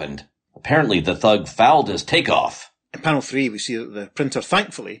what happened. Apparently the thug fouled his takeoff. In panel 3, we see that the printer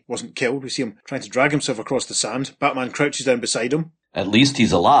thankfully wasn't killed. We see him trying to drag himself across the sand. Batman crouches down beside him. At least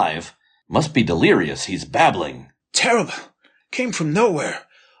he's alive. Must be delirious, he's babbling. Terrible. Came from nowhere.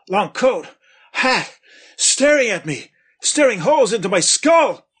 Long coat. Hat. Staring at me. Staring holes into my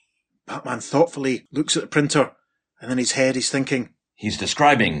skull. Batman thoughtfully looks at the printer, and in his head he's thinking, He's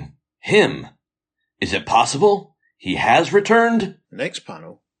describing him. Is it possible he has returned? The next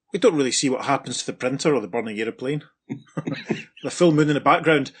panel, we don't really see what happens to the printer or the burning aeroplane. The full moon in the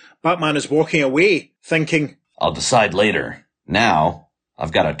background, Batman is walking away, thinking, I'll decide later. Now,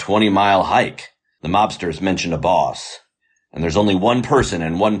 I've got a 20-mile hike. The mobsters mentioned a boss. and there's only one person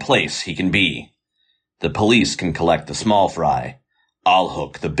and one place he can be. The police can collect the small fry. I'll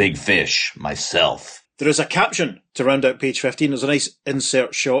hook the big fish myself. There is a caption to round out page 15. There's a nice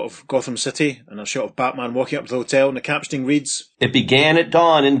insert shot of Gotham City and a shot of Batman walking up to the hotel, and the captioning reads, It began at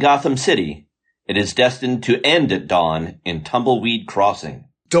dawn in Gotham City. It is destined to end at dawn in Tumbleweed Crossing.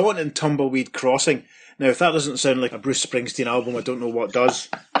 Dawn in Tumbleweed Crossing. Now, if that doesn't sound like a Bruce Springsteen album, I don't know what does.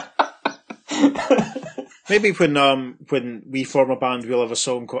 Maybe when we form a band, we'll have a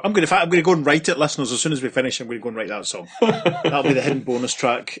song called... I'm going to go and write it, listeners. As soon as we finish, I'm going to go and write that song. That'll be the hidden bonus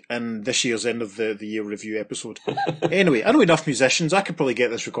track in this year's end of the year review episode. Anyway, I know enough musicians. I could probably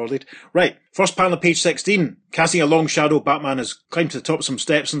get this recorded. Right, first panel of page 16. Casting a long shadow, Batman has climbed to the top of some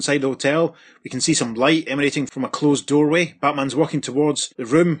steps inside the hotel. We can see some light emanating from a closed doorway. Batman's walking towards the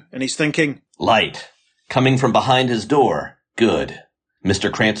room, and he's thinking... Light. Coming from behind his door. Good.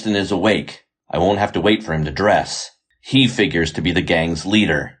 Mr. Cranston is awake. I won't have to wait for him to dress. He figures to be the gang's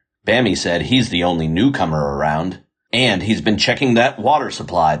leader. Bammy said he's the only newcomer around, and he's been checking that water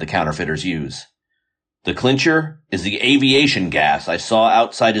supply the counterfeiters use. The clincher is the aviation gas I saw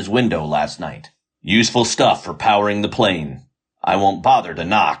outside his window last night. Useful stuff for powering the plane. I won't bother to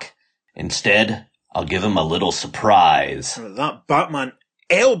knock. Instead, I'll give him a little surprise. That Batman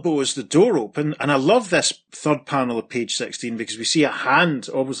elbows the door open, and I love this third panel of page 16 because we see a hand,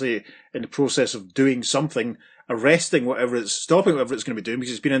 obviously in the process of doing something, arresting stopping whatever it's going to be doing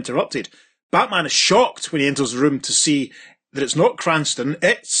because it's been interrupted. Batman is shocked when he enters the room to see that it's not Cranston,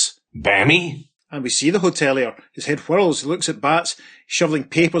 it's... Bammy? And we see the hotelier. His head whirls, he looks at Bat, shoveling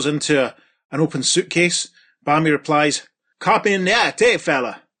papers into an open suitcase. Bammy replies, "Copy in the act, eh,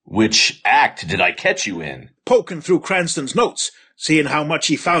 fella?" Which act did I catch you in? Poking through Cranston's notes, seeing how much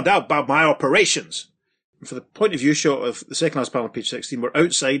he found out about my operations. And for the point of view shot of the second last panel on page 16, we're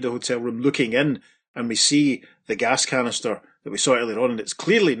outside the hotel room looking in, and we see the gas canister that we saw earlier on, and it's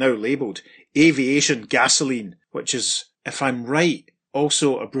clearly now labelled aviation gasoline, which is, if I'm right,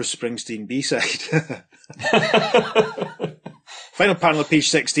 also a Bruce Springsteen B-side. Final panel of page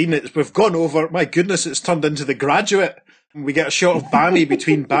 16, we've gone over, my goodness, it's turned into The Graduate. We get a shot of Bammy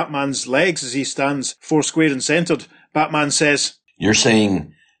between Batman's legs as he stands four-square and centred. Batman says... You're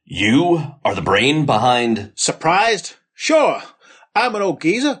saying you are the brain behind... Surprised? Sure. I'm an old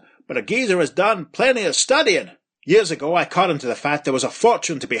geezer, but a geezer has done plenty of studying. Years ago I caught into the fact there was a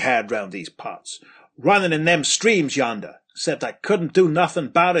fortune to be had round these parts, running in them streams yonder, except I couldn't do nothing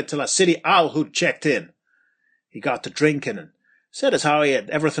about it till a city owl who'd checked in. He got to drinking and said as how he had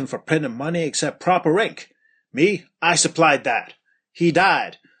everything for printing money except proper ink. Me, I supplied that. He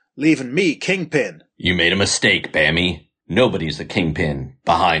died, leaving me kingpin. You made a mistake, Bammy. Nobody's the kingpin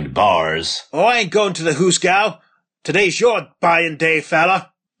behind bars. Oh, I ain't going to the hoosgow. Today's your buying day,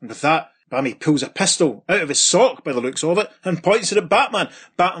 fella. And with that, Bammy pulls a pistol out of his sock by the looks of it and points it at Batman.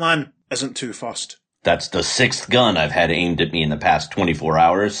 Batman isn't too fussed. That's the 6th gun I've had aimed at me in the past 24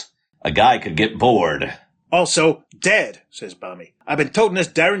 hours. A guy could get bored. Also, dead, says Bammy. I've been toting this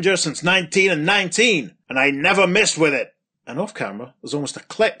Derringer since 1919, and I never missed with it. And off camera, there's almost a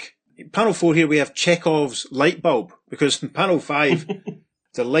click. In panel 4 here, we have Chekhov's light bulb, because in panel 5,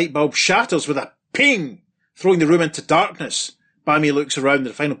 the light bulb shatters with a ping, throwing the room into darkness. Bammy looks around in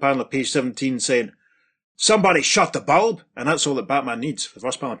the final panel of page 17 saying, "Somebody shut the bulb," and that's all that Batman needs. For the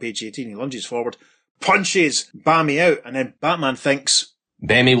first panel of page 18, he lunges forward, punches Bammy out, and then Batman thinks,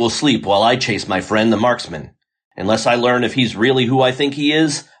 Bammy will sleep while I chase my friend the marksman. Unless I learn if he's really who I think he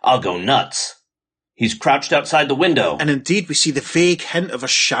is, I'll go nuts. He's crouched outside the window. And indeed, we see the vague hint of a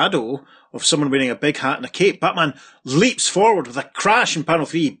shadow of someone wearing a big hat and a cape. Batman leaps forward with a crash in panel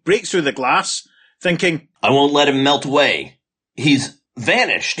 3, breaks through the glass, thinking, I won't let him melt away. He's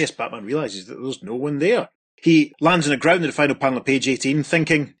vanished. Yes, Batman realises that there's no one there. He lands on the ground in the final panel of page 18,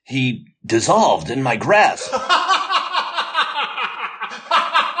 thinking, He dissolved in my grasp.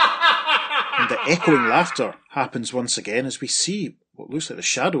 And the echoing laughter happens once again as we see what looks like the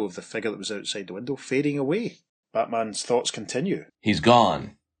shadow of the figure that was outside the window fading away. Batman's thoughts continue. He's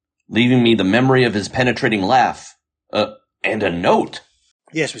gone, leaving me the memory of his penetrating laugh. And a note.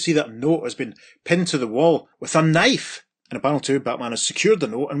 Yes, we see that note has been pinned to the wall with a knife. In panel 2, Batman has secured the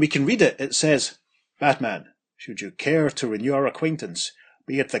note, and we can read it. It says, Batman, should you care to renew our acquaintance,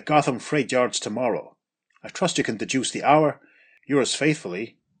 be at the Gotham Freight Yards tomorrow. I trust you can deduce the hour. Yours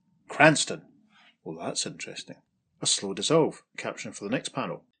faithfully, Cranston. Well, that's interesting. A slow dissolve. Caption for the next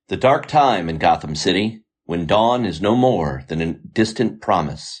panel. The dark time in Gotham City, when dawn is no more than a distant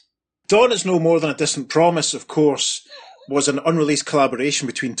promise. Dawn is no more than a distant promise, of course, was an unreleased collaboration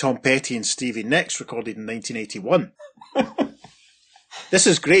between Tom Petty and Stevie Nicks, recorded in 1981. This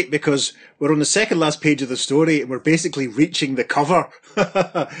is great because we're on the second last page of the story and we're basically reaching the cover,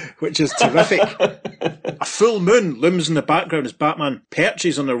 which is terrific. A full moon looms in the background as Batman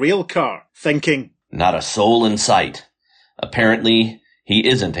perches on a rail car, thinking, "Not a soul in sight. Apparently, he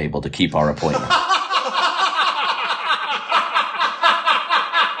isn't able to keep our appointment."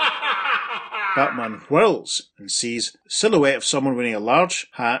 Batman whirls and sees the silhouette of someone wearing a large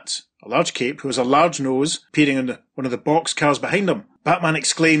hat, a large cape, who has a large nose, appearing on one of the box cars behind him. Batman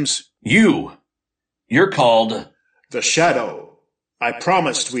exclaims, You're called... The Shadow. I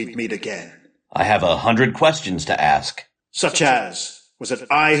promised we'd meet again. I have 100 questions to ask. Such as, was it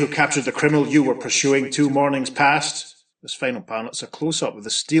I who captured the criminal you were pursuing 2 mornings past? This final panel, it's a close-up with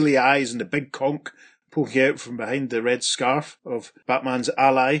the steely eyes and the big conch poking out from behind the red scarf of Batman's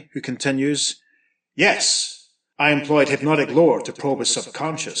ally, who continues, Yes, I employed hypnotic lore to probe his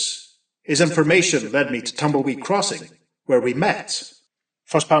subconscious. His information led me to Tumbleweed Crossing, where we met.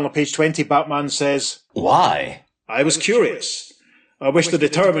 First panel of page 20, Batman says, Why? I was curious. I wish to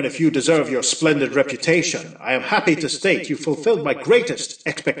determine if you deserve your splendid reputation. I am happy to state you fulfilled my greatest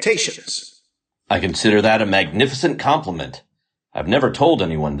expectations. I consider that a magnificent compliment. I've never told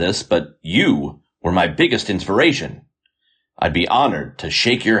anyone this, but you were my biggest inspiration. I'd be honored to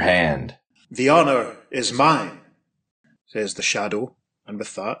shake your hand. The honor is mine, says the Shadow, and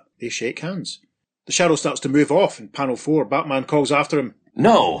with that, they shake hands. The Shadow starts to move off. In panel 4, Batman calls after him,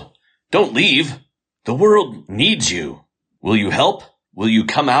 No, don't leave. The world needs you. Will you help? Will you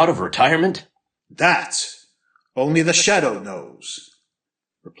come out of retirement? That only the Shadow knows,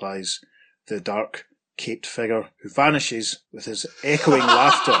 replies the dark, caped figure, who vanishes with his echoing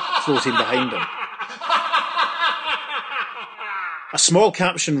laughter floating behind him. A small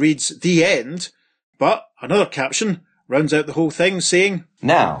caption reads, The End, but another caption rounds out the whole thing, saying,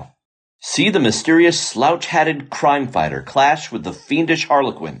 Now, see the mysterious slouch-hatted crime fighter clash with the fiendish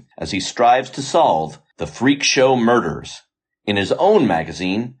Harlequin as he strives to solve the Freak Show murders in his own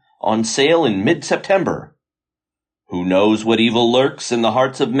magazine on sale in mid-September. Who knows what evil lurks in the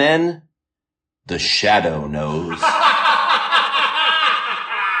hearts of men? The Shadow knows.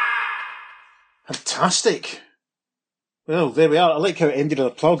 Fantastic. Well, there we are. I like how it ended on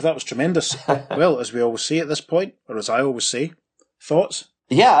a plug. That was tremendous. Well, as we always say at this point, or as I always say, thoughts?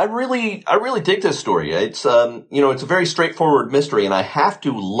 Yeah, I really dig this story. It's, it's a very straightforward mystery, and I have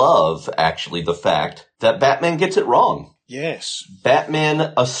to love, actually, the fact that Batman gets it wrong. Yes.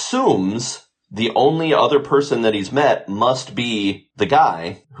 Batman assumes the only other person that he's met must be the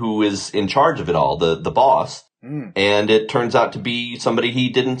guy who is in charge of it all, the boss. And it turns out to be somebody he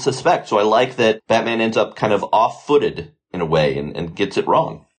didn't suspect. So I like that Batman ends up kind of off-footed in a way and gets it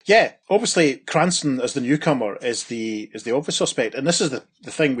wrong. Yeah, obviously Cranston as the newcomer is the obvious suspect, and this is the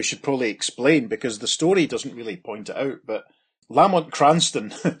thing we should probably explain because the story doesn't really point it out, but Lamont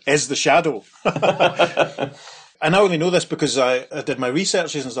Cranston is the Shadow. And I only know this because I did my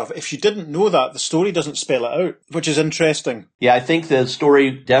researches and stuff. If you didn't know that, the story doesn't spell it out, which is interesting. Yeah, I think the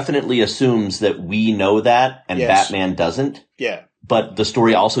story definitely assumes that we know that and Yes. Batman doesn't. Yeah. But the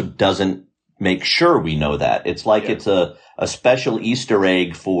story also doesn't make sure we know that. It's like it's a special Easter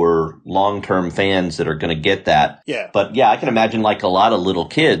egg for long-term fans that are going to get that. Yeah. But yeah, I can imagine like a lot of little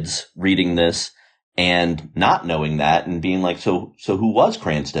kids reading this and not knowing that and being like, so who was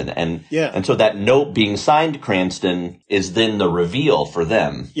Cranston? And so that note being signed Cranston is then the reveal for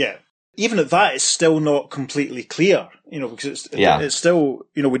them. Yeah. Even at that, it's still not completely clear, because it's still,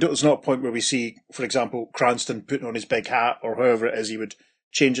 there's not a point where we see, for example, Cranston putting on his big hat or however it is he would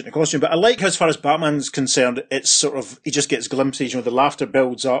change it in costume. But I like how, as far as Batman's concerned, it's sort of, he just gets glimpses, the laughter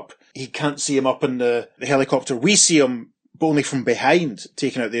builds up. He can't see him up in the helicopter. We see him, but only from behind,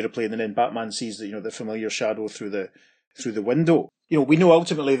 taking out the aeroplane, and then Batman sees the familiar Shadow through the window. We know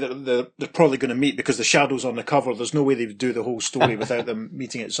ultimately that they're probably going to meet because the Shadow's on the cover. There's no way they would do the whole story without them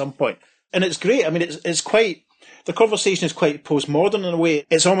meeting at some point. And it's great. I mean, it's quite, the conversation is quite postmodern in a way.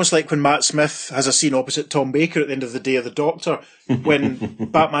 It's almost like when Matt Smith has a scene opposite Tom Baker at the end of the Day of the Doctor, when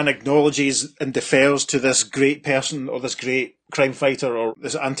Batman acknowledges and defers to this great person or this great crime fighter or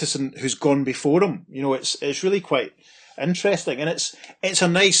this antecedent who's gone before him. It's really quite interesting, and it's a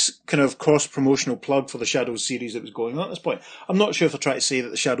nice kind of cross-promotional plug for the Shadows series that was going on at this point. I'm not sure if they're trying to say that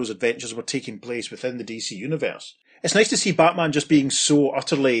the Shadows adventures were taking place within the DC universe. It's nice to see Batman just being so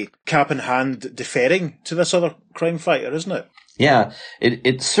utterly cap in hand deferring to this other crime fighter, isn't it? Yeah,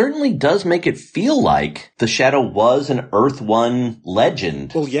 it certainly does make it feel like the Shadow was an Earth One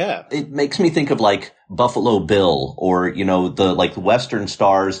legend. Well, yeah. It makes me think of like Buffalo Bill or, the Western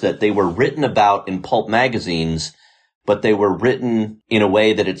stars that they were written about in pulp magazines, but they were written in a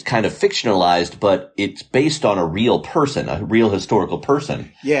way that it's kind of fictionalized, but it's based on a real person, a real historical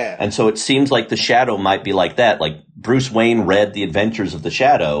person. Yeah. And so it seems like the Shadow might be like that. Like Bruce Wayne read The Adventures of the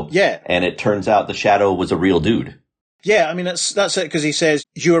Shadow. Yeah. And it turns out the Shadow was a real dude. Yeah, I mean, that's it, because he says,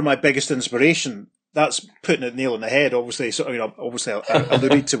 "You're my biggest inspiration." That's putting it nail on the head, obviously. So, obviously I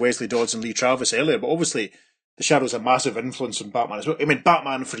alluded to Wesley Dodds and Lee Travis earlier, but obviously the Shadow's a massive influence on Batman as well. I mean,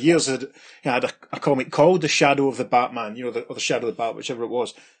 Batman for years had a comic called The Shadow of the Batman, or the Shadow of the Bat, whichever it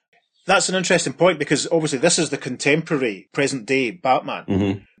was. That's an interesting point, because obviously this is the contemporary, present-day Batman.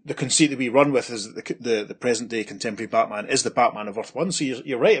 Mm-hmm. The conceit that we run with is the present-day contemporary Batman is the Batman of Earth 1. So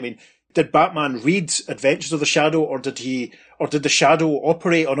you're right. I mean, did Batman read Adventures of the Shadow, or did the Shadow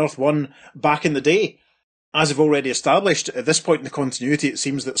operate on Earth 1 back in the day? As I've already established, at this point in the continuity, it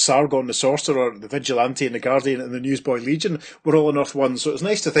seems that Sargon the Sorcerer, the Vigilante and the Guardian and the Newsboy Legion were all on Earth 1, so it's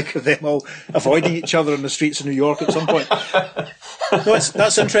nice to think of them all avoiding each other in the streets of New York at some point. No,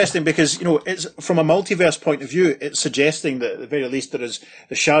 that's interesting, because, it's from a multiverse point of view, it's suggesting that at the very least there is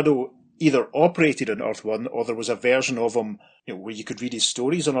the Shadow either operated on Earth 1, or there was a version of him, where you could read his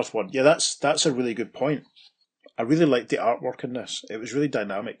stories on Earth 1. Yeah, that's a really good point. I really liked the artwork in this. It was really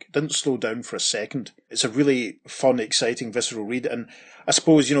dynamic. It didn't slow down for a second. It's a really fun, exciting, visceral read. And I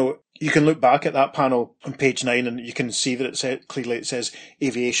suppose, you can look back at that panel on page 9 and you can see that it says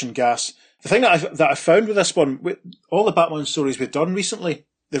aviation gas. The thing that I found with this one, with all the Batman stories we've done recently,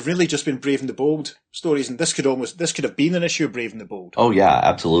 they've really just been Brave and the Bold stories. And this could have been an issue of Brave and the Bold. Oh yeah,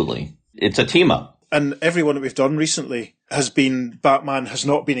 absolutely. It's a team up. And everyone that we've done recently has been, Batman has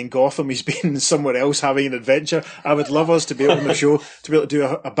not been in Gotham, he's been somewhere else having an adventure. I would love us to be able on the show to be able to do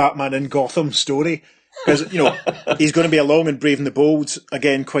a Batman in Gotham story. Because, he's going to be along in Brave and the Bold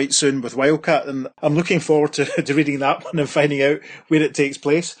again quite soon with Wildcat, and I'm looking forward to reading that one and finding out where it takes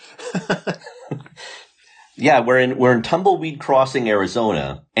place. Yeah, we're in Tumbleweed Crossing,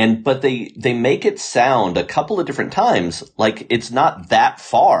 Arizona, but they make it sound a couple of different times like it's not that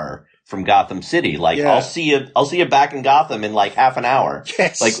far from Gotham City. Like, yeah. I'll see you back in Gotham in like half an hour.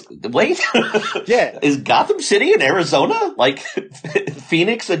 Yes. Like, wait. Yeah. Is Gotham City in Arizona? Like,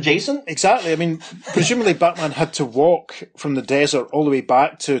 Phoenix adjacent? Exactly. I mean, presumably Batman had to walk from the desert all the way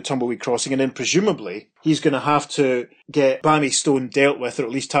back to Tumbleweed Crossing, and then presumably he's going to have to get Bammy Stone dealt with, or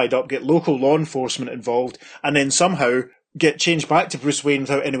at least tied up, get local law enforcement involved, and then somehow get changed back to Bruce Wayne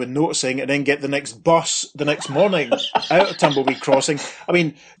without anyone noticing, and then get the next bus the next morning out of Tumbleweed Crossing. I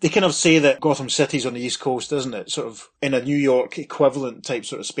mean, they kind of say that Gotham City's on the East Coast, isn't it? Sort of in a New York equivalent type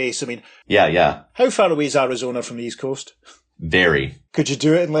sort of space. I mean, yeah. How far away is Arizona from the East Coast? Very. Could you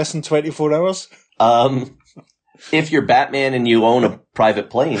do it in less than 24 hours? If you're Batman and you own a private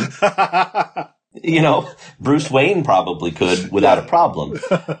plane. Bruce Wayne probably could without a problem.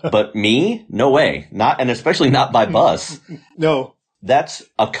 But me? No way. Not, and especially not by bus. No. That's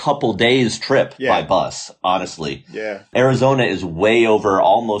a couple days trip by bus, honestly. Yeah. Arizona is way over,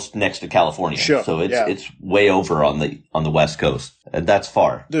 almost next to California. Sure. So it's way over on the West Coast. And that's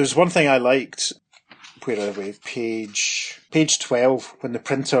far. There's one thing I liked. Where are we? Page 12, when the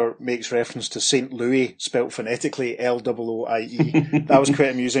printer makes reference to St. Louis, spelt phonetically L-O-O-I-E. That was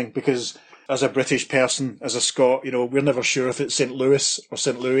quite amusing, because as a British person, as a Scot, we're never sure if it's St. Louis or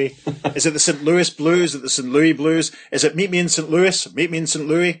St. Louis. Is it the St. Louis Blues? Is it the St. Louis Blues? Is it Meet Me in St. Louis? Meet Me in St.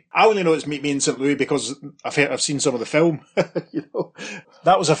 Louis? I only know it's Meet Me in St. Louis because I've seen some of the film.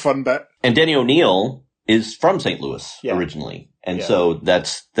 That was a fun bit. And Denny O'Neil is from St. Louis originally. And so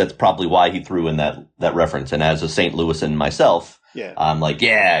that's probably why he threw in that reference. And as a St. Louisan myself, I'm like,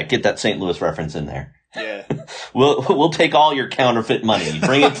 get that St. Louis reference in there. Yeah. We'll take all your counterfeit money.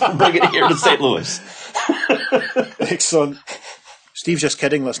 Bring it here to St. Louis. Excellent. Steve's just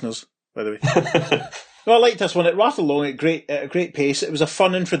kidding, listeners, by the way. No, I liked this one. It rattled along at a great pace. It was a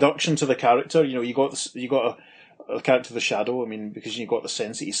fun introduction to the character. You got a character of the Shadow. I mean, because you got the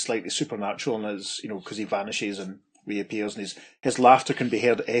sense that he's slightly supernatural, and because he vanishes and reappears, and his laughter can be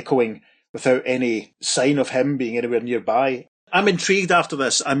heard echoing without any sign of him being anywhere nearby. I'm intrigued after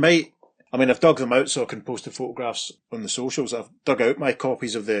this. I've dug them out so I can post the photographs on the socials. I've dug out my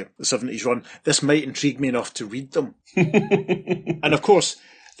copies of the 70s run. This might intrigue me enough to read them. And of course,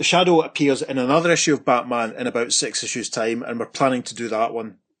 the Shadow appears in another issue of Batman in about 6 issues' time, and we're planning to do that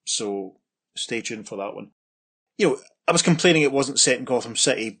one. So stay tuned for that one. I was complaining it wasn't set in Gotham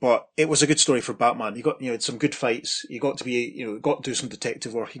City, but it was a good story for Batman. You got, had some good fights. You got to be, got to do some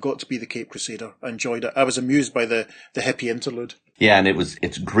detective work. You got to be the Cape Crusader. I enjoyed it. I was amused by the hippie interlude. Yeah, and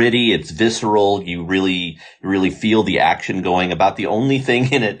it's gritty, it's visceral. You really feel the action going. About the only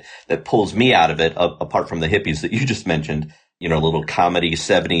thing in it that pulls me out of it, apart from the hippies that you just mentioned, little comedy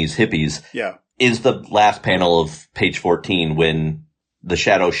 70s hippies. Yeah. is the last panel of page 14 when the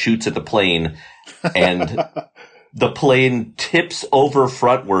Shadow shoots at the plane and the plane tips over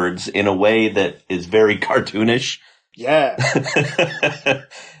frontwards in a way that is very cartoonish. Yeah.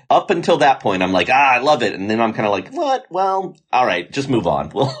 Up until that point, I'm like, I love it. And then I'm kind of like, what? Well, all right, just move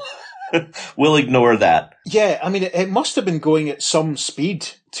on. We'll ignore that. Yeah, I mean, it must have been going at some speed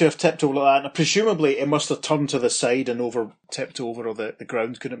to have tipped over like that. And presumably it must have turned to the side and tipped over, or the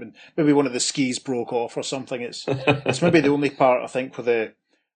ground could have been, maybe one of the skis broke off or something. It's maybe the only part, I think, where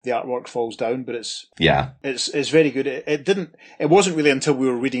the artwork falls down, but it's very good. It wasn't really until we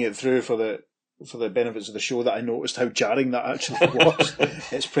were reading it through for the benefits of the show that I noticed how jarring that actually was.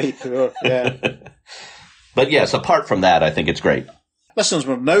 It's pretty poor, yeah. But yes, apart from that, I think it's great. Listeners,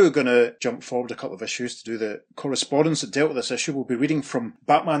 we're now going to jump forward a couple of issues to do the correspondence that dealt with this issue. We'll be reading from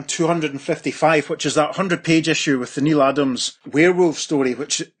Batman 255, which is that 100-page issue with the Neil Adams werewolf story,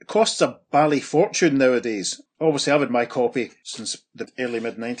 which costs a bally fortune nowadays. Obviously, I've had my copy since the early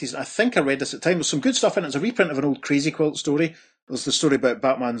mid-90s. I think I read this at the time. There's some good stuff in it. It's a reprint of an old Crazy Quilt story. There's the story about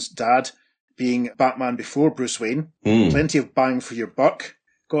Batman's dad being Batman before Bruce Wayne. Plenty of bang for your buck.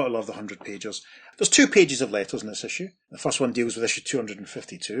 Gotta love the 100 pages. There's 2 pages of letters in this issue. The first one deals with issue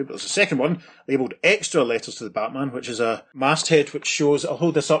 252, but there's a second one labelled Extra Letters to the Batman, which is a masthead which shows, I'll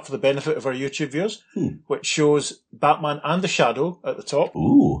hold this up for the benefit of our YouTube viewers, which shows Batman and the Shadow at the top.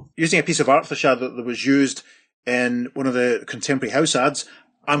 Ooh. Using a piece of art for the Shadow that was used in one of the Contemporary House ads.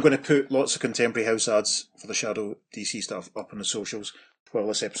 I'm going to put lots of Contemporary House ads for the Shadow DC stuff up on the socials while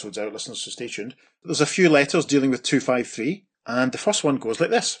this episode's out, listeners, so stay tuned. There's a few letters dealing with 253, and the first one goes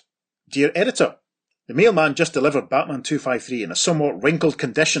like this. Dear Editor, the mailman just delivered Batman 253 in a somewhat wrinkled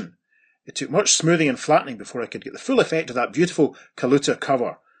condition. It took much smoothing and flattening before I could get the full effect of that beautiful Kaluta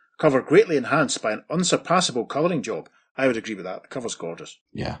cover. Cover greatly enhanced by an unsurpassable colouring job. I would agree with that. The cover's gorgeous.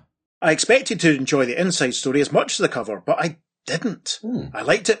 Yeah. I expected to enjoy the inside story as much as the cover, but I didn't. I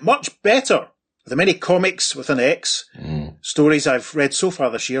liked it much better. Of the many comics with an X stories I've read so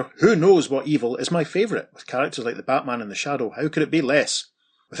far this year, Who Knows What Evil is my favourite. With characters like the Batman and the Shadow, how could it be less?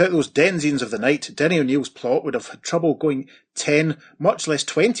 Without those denizens of the night, Denny O'Neill's plot would have had trouble going 10, much less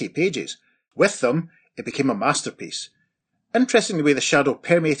 20 pages. With them, it became a masterpiece. Interesting the way the Shadow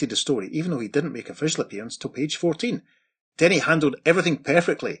permeated the story, even though he didn't make a visual appearance till page 14. Denny handled everything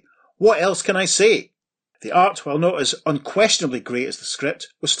perfectly. What else can I say? The art, while not as unquestionably great as the script,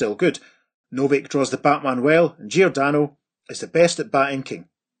 was still good. Novick draws the Batman well, and Giordano is the best at bat-inking.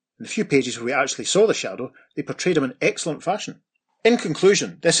 In the few pages where we actually saw the Shadow, they portrayed him in excellent fashion. In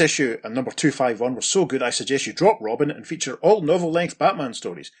conclusion, this issue and number 251 were so good I suggest you drop Robin and feature all novel-length Batman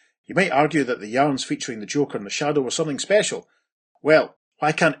stories. You might argue that the yarns featuring the Joker and the Shadow were something special. Well,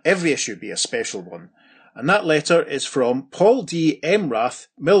 why can't every issue be a special one? And that letter is from Paul D. Emrath,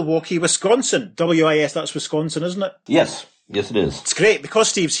 Milwaukee, Wisconsin. WIS, that's Wisconsin, isn't it? Yes. Yes, it is. It's great. Because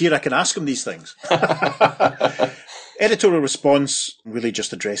Steve's here, I can ask him these things. Editorial response really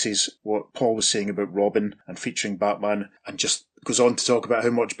just addresses what Paul was saying about Robin and featuring Batman, and just goes on to talk about how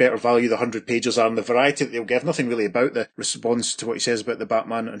much better value the 100 pages are and the variety that they'll give. Nothing really about the response to what he says about the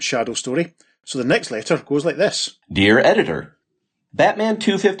Batman and Shadow story. So the next letter goes like this. Dear Editor, Batman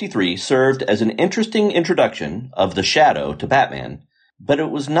 253 served as an interesting introduction of the Shadow to Batman, but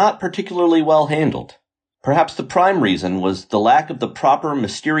it was not particularly well handled. Perhaps the prime reason was the lack of the proper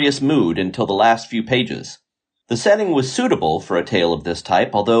mysterious mood until the last few pages. The setting was suitable for a tale of this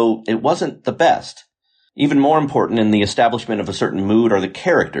type, although it wasn't the best. Even more important in the establishment of a certain mood are the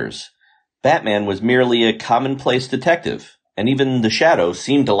characters. Batman was merely a commonplace detective, and even the Shadow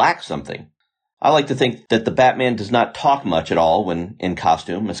seemed to lack something. I like to think that the Batman does not talk much at all when in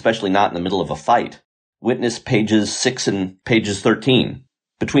costume, especially not in the middle of a fight. Witness pages 6 and pages 13.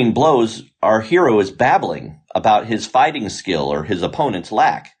 Between blows, our hero is babbling about his fighting skill or his opponent's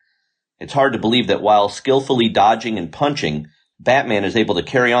lack. It's hard to believe that while skillfully dodging and punching, Batman is able to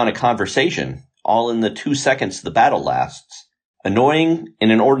carry on a conversation, all in the 2 seconds the battle lasts. Annoying in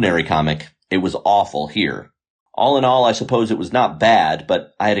an ordinary comic, it was awful here. All in all, I suppose it was not bad,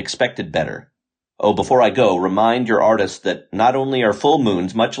 but I had expected better. Oh, before I go, remind your artists that not only are full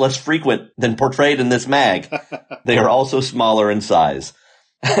moons much less frequent than portrayed in this mag, they are also smaller in size.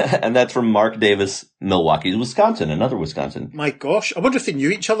 And that's from Mark Davis, Milwaukee, Wisconsin, another Wisconsin. My gosh, I wonder if they knew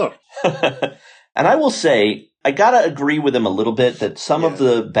each other. And I will say, I gotta agree with him a little bit that some of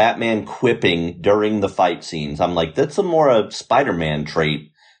the Batman quipping during the fight scenes, I'm like, that's more a Spider-Man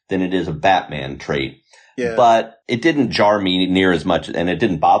trait than it is a Batman trait. Yeah. But it didn't jar me near as much, and it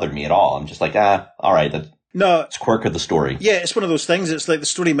didn't bother me at all. I'm just like, all right, it's quirk of the story. Yeah, it's one of those things. It's like the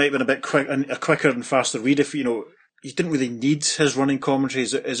story might have been a bit a quicker and faster read if, you didn't really need his running commentary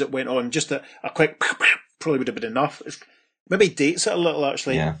as it went on. Just a quick probably would have been enough. Maybe dates it a little,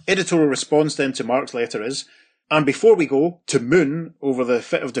 actually. Yeah. Editorial response then to Mark's letter is, and before we go to moon over the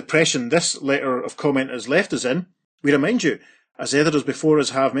fit of depression this letter of comment has left us in, we remind you, as editors before us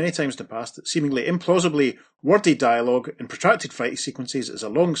have many times in the past, that seemingly implausibly wordy dialogue in protracted fight sequences is a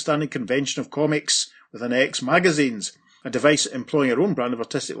long-standing convention of comics with an X magazines, a device employing our own brand of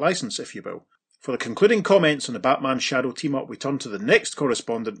artistic license, if you will. For the concluding comments on the Batman Shadow team-up, we turn to the next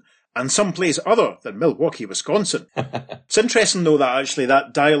correspondent, and someplace other than Milwaukee, Wisconsin. It's interesting, though, that actually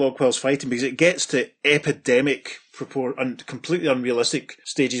that dialogue whilst fighting, because it gets to epidemic and completely unrealistic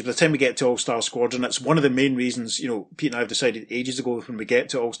stages. By the time we get to All-Star Squadron, it's one of the main reasons, Pete and I have decided ages ago when we get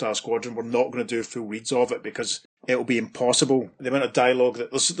to All-Star Squadron, we're not going to do full reads of it because it'll be impossible. The amount of dialogue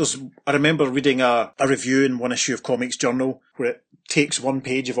that I remember reading a review in one issue of Comics Journal where it takes one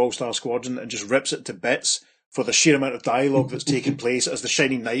page of All-Star Squadron and just rips it to bits for the sheer amount of dialogue that's taking place as the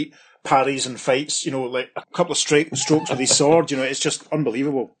Shining Knight parries and fights, like a couple of strokes with his sword. It's just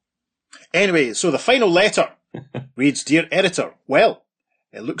unbelievable. Anyway, so the final letter reads, Dear Editor, well,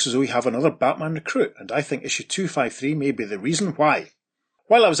 it looks as though we have another Batman recruit, and I think issue 253 may be the reason why.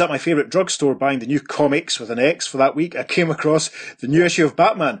 While I was at my favourite drugstore buying the new comics with an X for that week, I came across the new issue of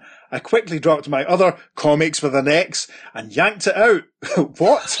Batman. I quickly dropped my other comics with an X and yanked it out.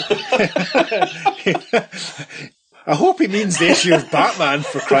 What? I hope he means the issue of Batman,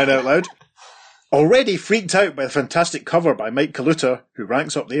 for crying out loud. Already freaked out by the fantastic cover by Mike Kaluta, who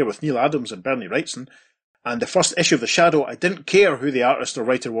ranks up there with Neil Adams and Bernie Wrightson, and the first issue of The Shadow, I didn't care who the artist or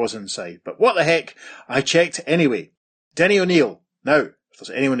writer was inside. But what the heck, I checked anyway. Denny O'Neil. Now, if there's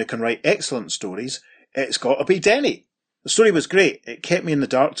anyone who can write excellent stories, it's got to be Denny. The story was great. It kept me in the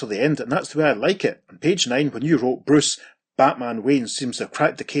dark till the end, and that's the way I like it. On page 9, when you wrote Bruce, Batman Wayne seems to have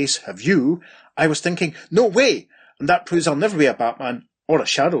cracked the case, have you? I was thinking, no way! And that proves I'll never be a Batman, or a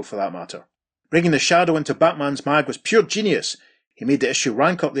Shadow for that matter. Bringing the Shadow into Batman's mag was pure genius. He made the issue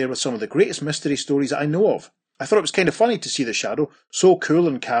rank up there with some of the greatest mystery stories I know of. I thought it was kind of funny to see the Shadow, so cool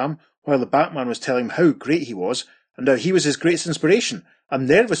and calm, while the Batman was telling him how great he was, and how he was his greatest inspiration. And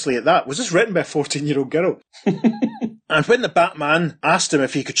nervously at that, was this written by a 14-year-old girl? And when the Batman asked him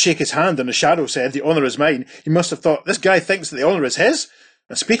if he could shake his hand and the Shadow said, the honour is mine, he must have thought, this guy thinks that the honour is his?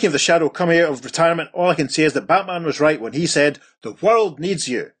 And speaking of the Shadow coming out of retirement, all I can say is that Batman was right when he said, the world needs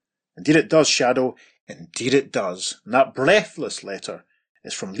you. Indeed it does, Shadow. Indeed it does. And that breathless letter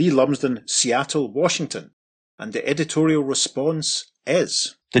is from Lee Lumsden, Seattle, Washington. And the editorial response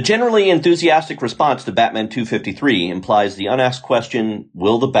is... The generally enthusiastic response to Batman 253 implies the unasked question,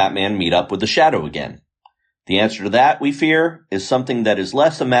 will the Batman meet up with the Shadow again? The answer to that, we fear, is something that is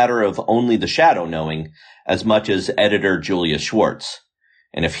less a matter of only the Shadow knowing as much as editor Julius Schwartz.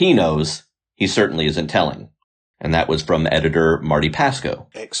 And if he knows, he certainly isn't telling. And that was from editor Marty Pasco.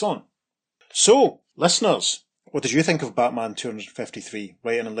 Excellent. So, listeners, what did you think of Batman 253?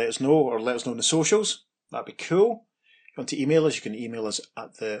 Write in and let us know, or let us know in the socials. That'd be cool. If you want to email us, you can email us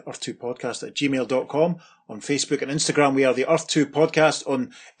at the earth2podcast@gmail.com. On Facebook and Instagram, we are the Earth2 Podcast.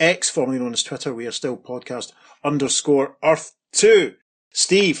 On X, formerly known as Twitter, we are still podcast_Earth2.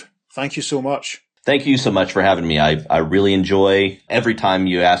 Steve, thank you so much. Thank you so much for having me. I really enjoy every time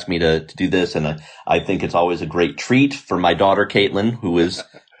you ask me to do this, and I think it's always a great treat for my daughter, Caitlin, who is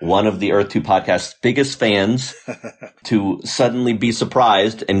one of the Earth2 Podcast's biggest fans, to suddenly be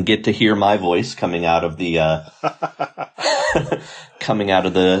surprised and get to hear my voice coming out of the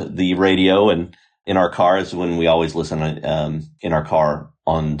the radio and in our cars when we always listen in our car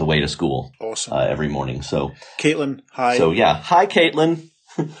on the way to school. Awesome. Every morning. So Caitlin, hi. So yeah, hi Caitlin.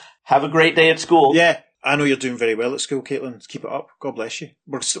 Have a great day at school. Yeah, I know you're doing very well at school, Caitlin. Keep it up. God bless you.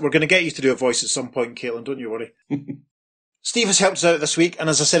 We're going to get you to do a voice at some point, Caitlin. Don't you worry. Steve has helped us out this week, and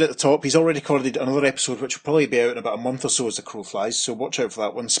as I said at the top, he's already recorded another episode which will probably be out in about a month or so as the crow flies, so watch out for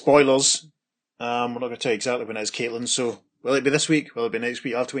that one. Spoilers. We're not going to tell you exactly when it is, Caitlin, so will it be this week? Will it be next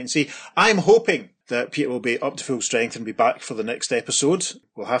week? I'll have to wait and see. I'm hoping that Peter will be up to full strength and be back for the next episode.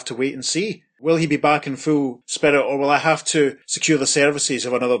 We'll have to wait and see. Will he be back in full spirit, or will I have to secure the services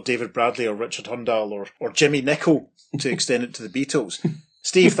of another David Bradley or Richard Hundall or Jimmy Nicol to extend it to the Beatles?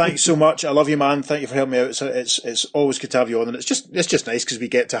 Steve, thanks so much. I love you, man. Thank you for helping me out. It's always good to have you on, and it's just nice because we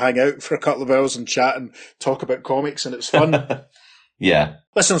get to hang out for a couple of hours and chat and talk about comics, and it's fun. Yeah.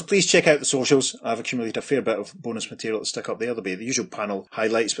 Listeners, please check out the socials. I've accumulated a fair bit of bonus material to stick up there. There'll be the usual panel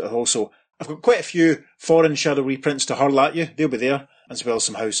highlights, but also I've got quite a few foreign Shadow reprints to hurl at you. They'll be there, as well as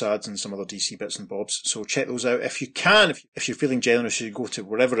some house ads and some other DC bits and bobs. So check those out if you can. If you're feeling generous, you go to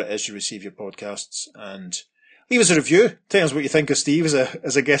wherever it is you receive your podcasts and Leave us a review. Tell us what you think of Steve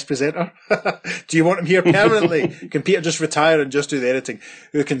as a guest presenter. Do you want him here permanently? Can Peter just retire and just do the editing?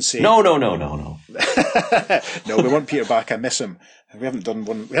 Who can say? No. No, we want Peter back. I miss him. We haven't done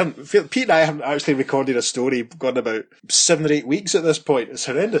one. Pete and I haven't actually recorded a story gone about 7 or 8 weeks at this point. It's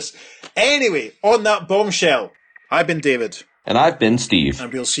horrendous. Anyway, on that bombshell, I've been David. And I've been Steve.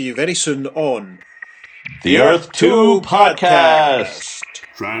 And we'll see you very soon on the Earth 2 Podcast.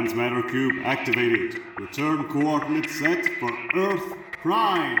 Transmatter cube activated. Return coordinates set for Earth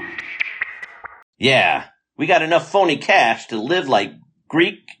Prime. Yeah, we got enough phony cash to live like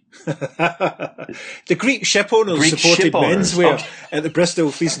Greek. The Greek ship owners supported menswear at the Bristol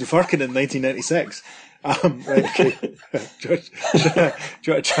Fleece and Firkin in 1996. Right, okay. Do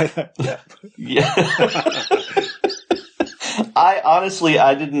you want to try that? Yeah. I was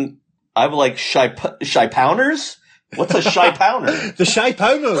like shy pounders? What's a shy pounder? The shy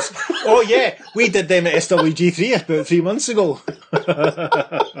pounders. Oh yeah, we did them at SWG3 about 3 months ago.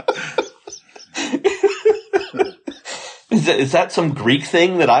 Is that some Greek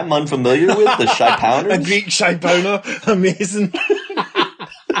thing that I'm unfamiliar with? The shy pounders? A Greek shy pounder. Amazing.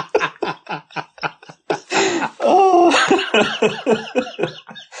 Oh,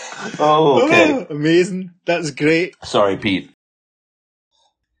 okay. Oh, amazing. That's great. Sorry, Pete.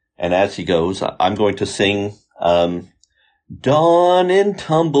 And as he goes, I'm going to sing, Dawn in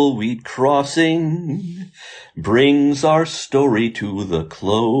Tumbleweed Crossing brings our story to the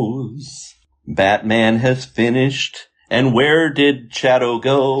close. Batman has finished, and where did Shadow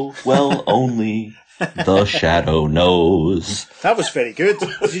go? Well, only the Shadow knows. That was very good.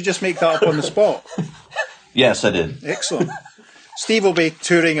 Did you just make that up on the spot? Yes, I did. Excellent. Steve will be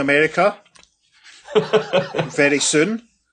touring America very soon.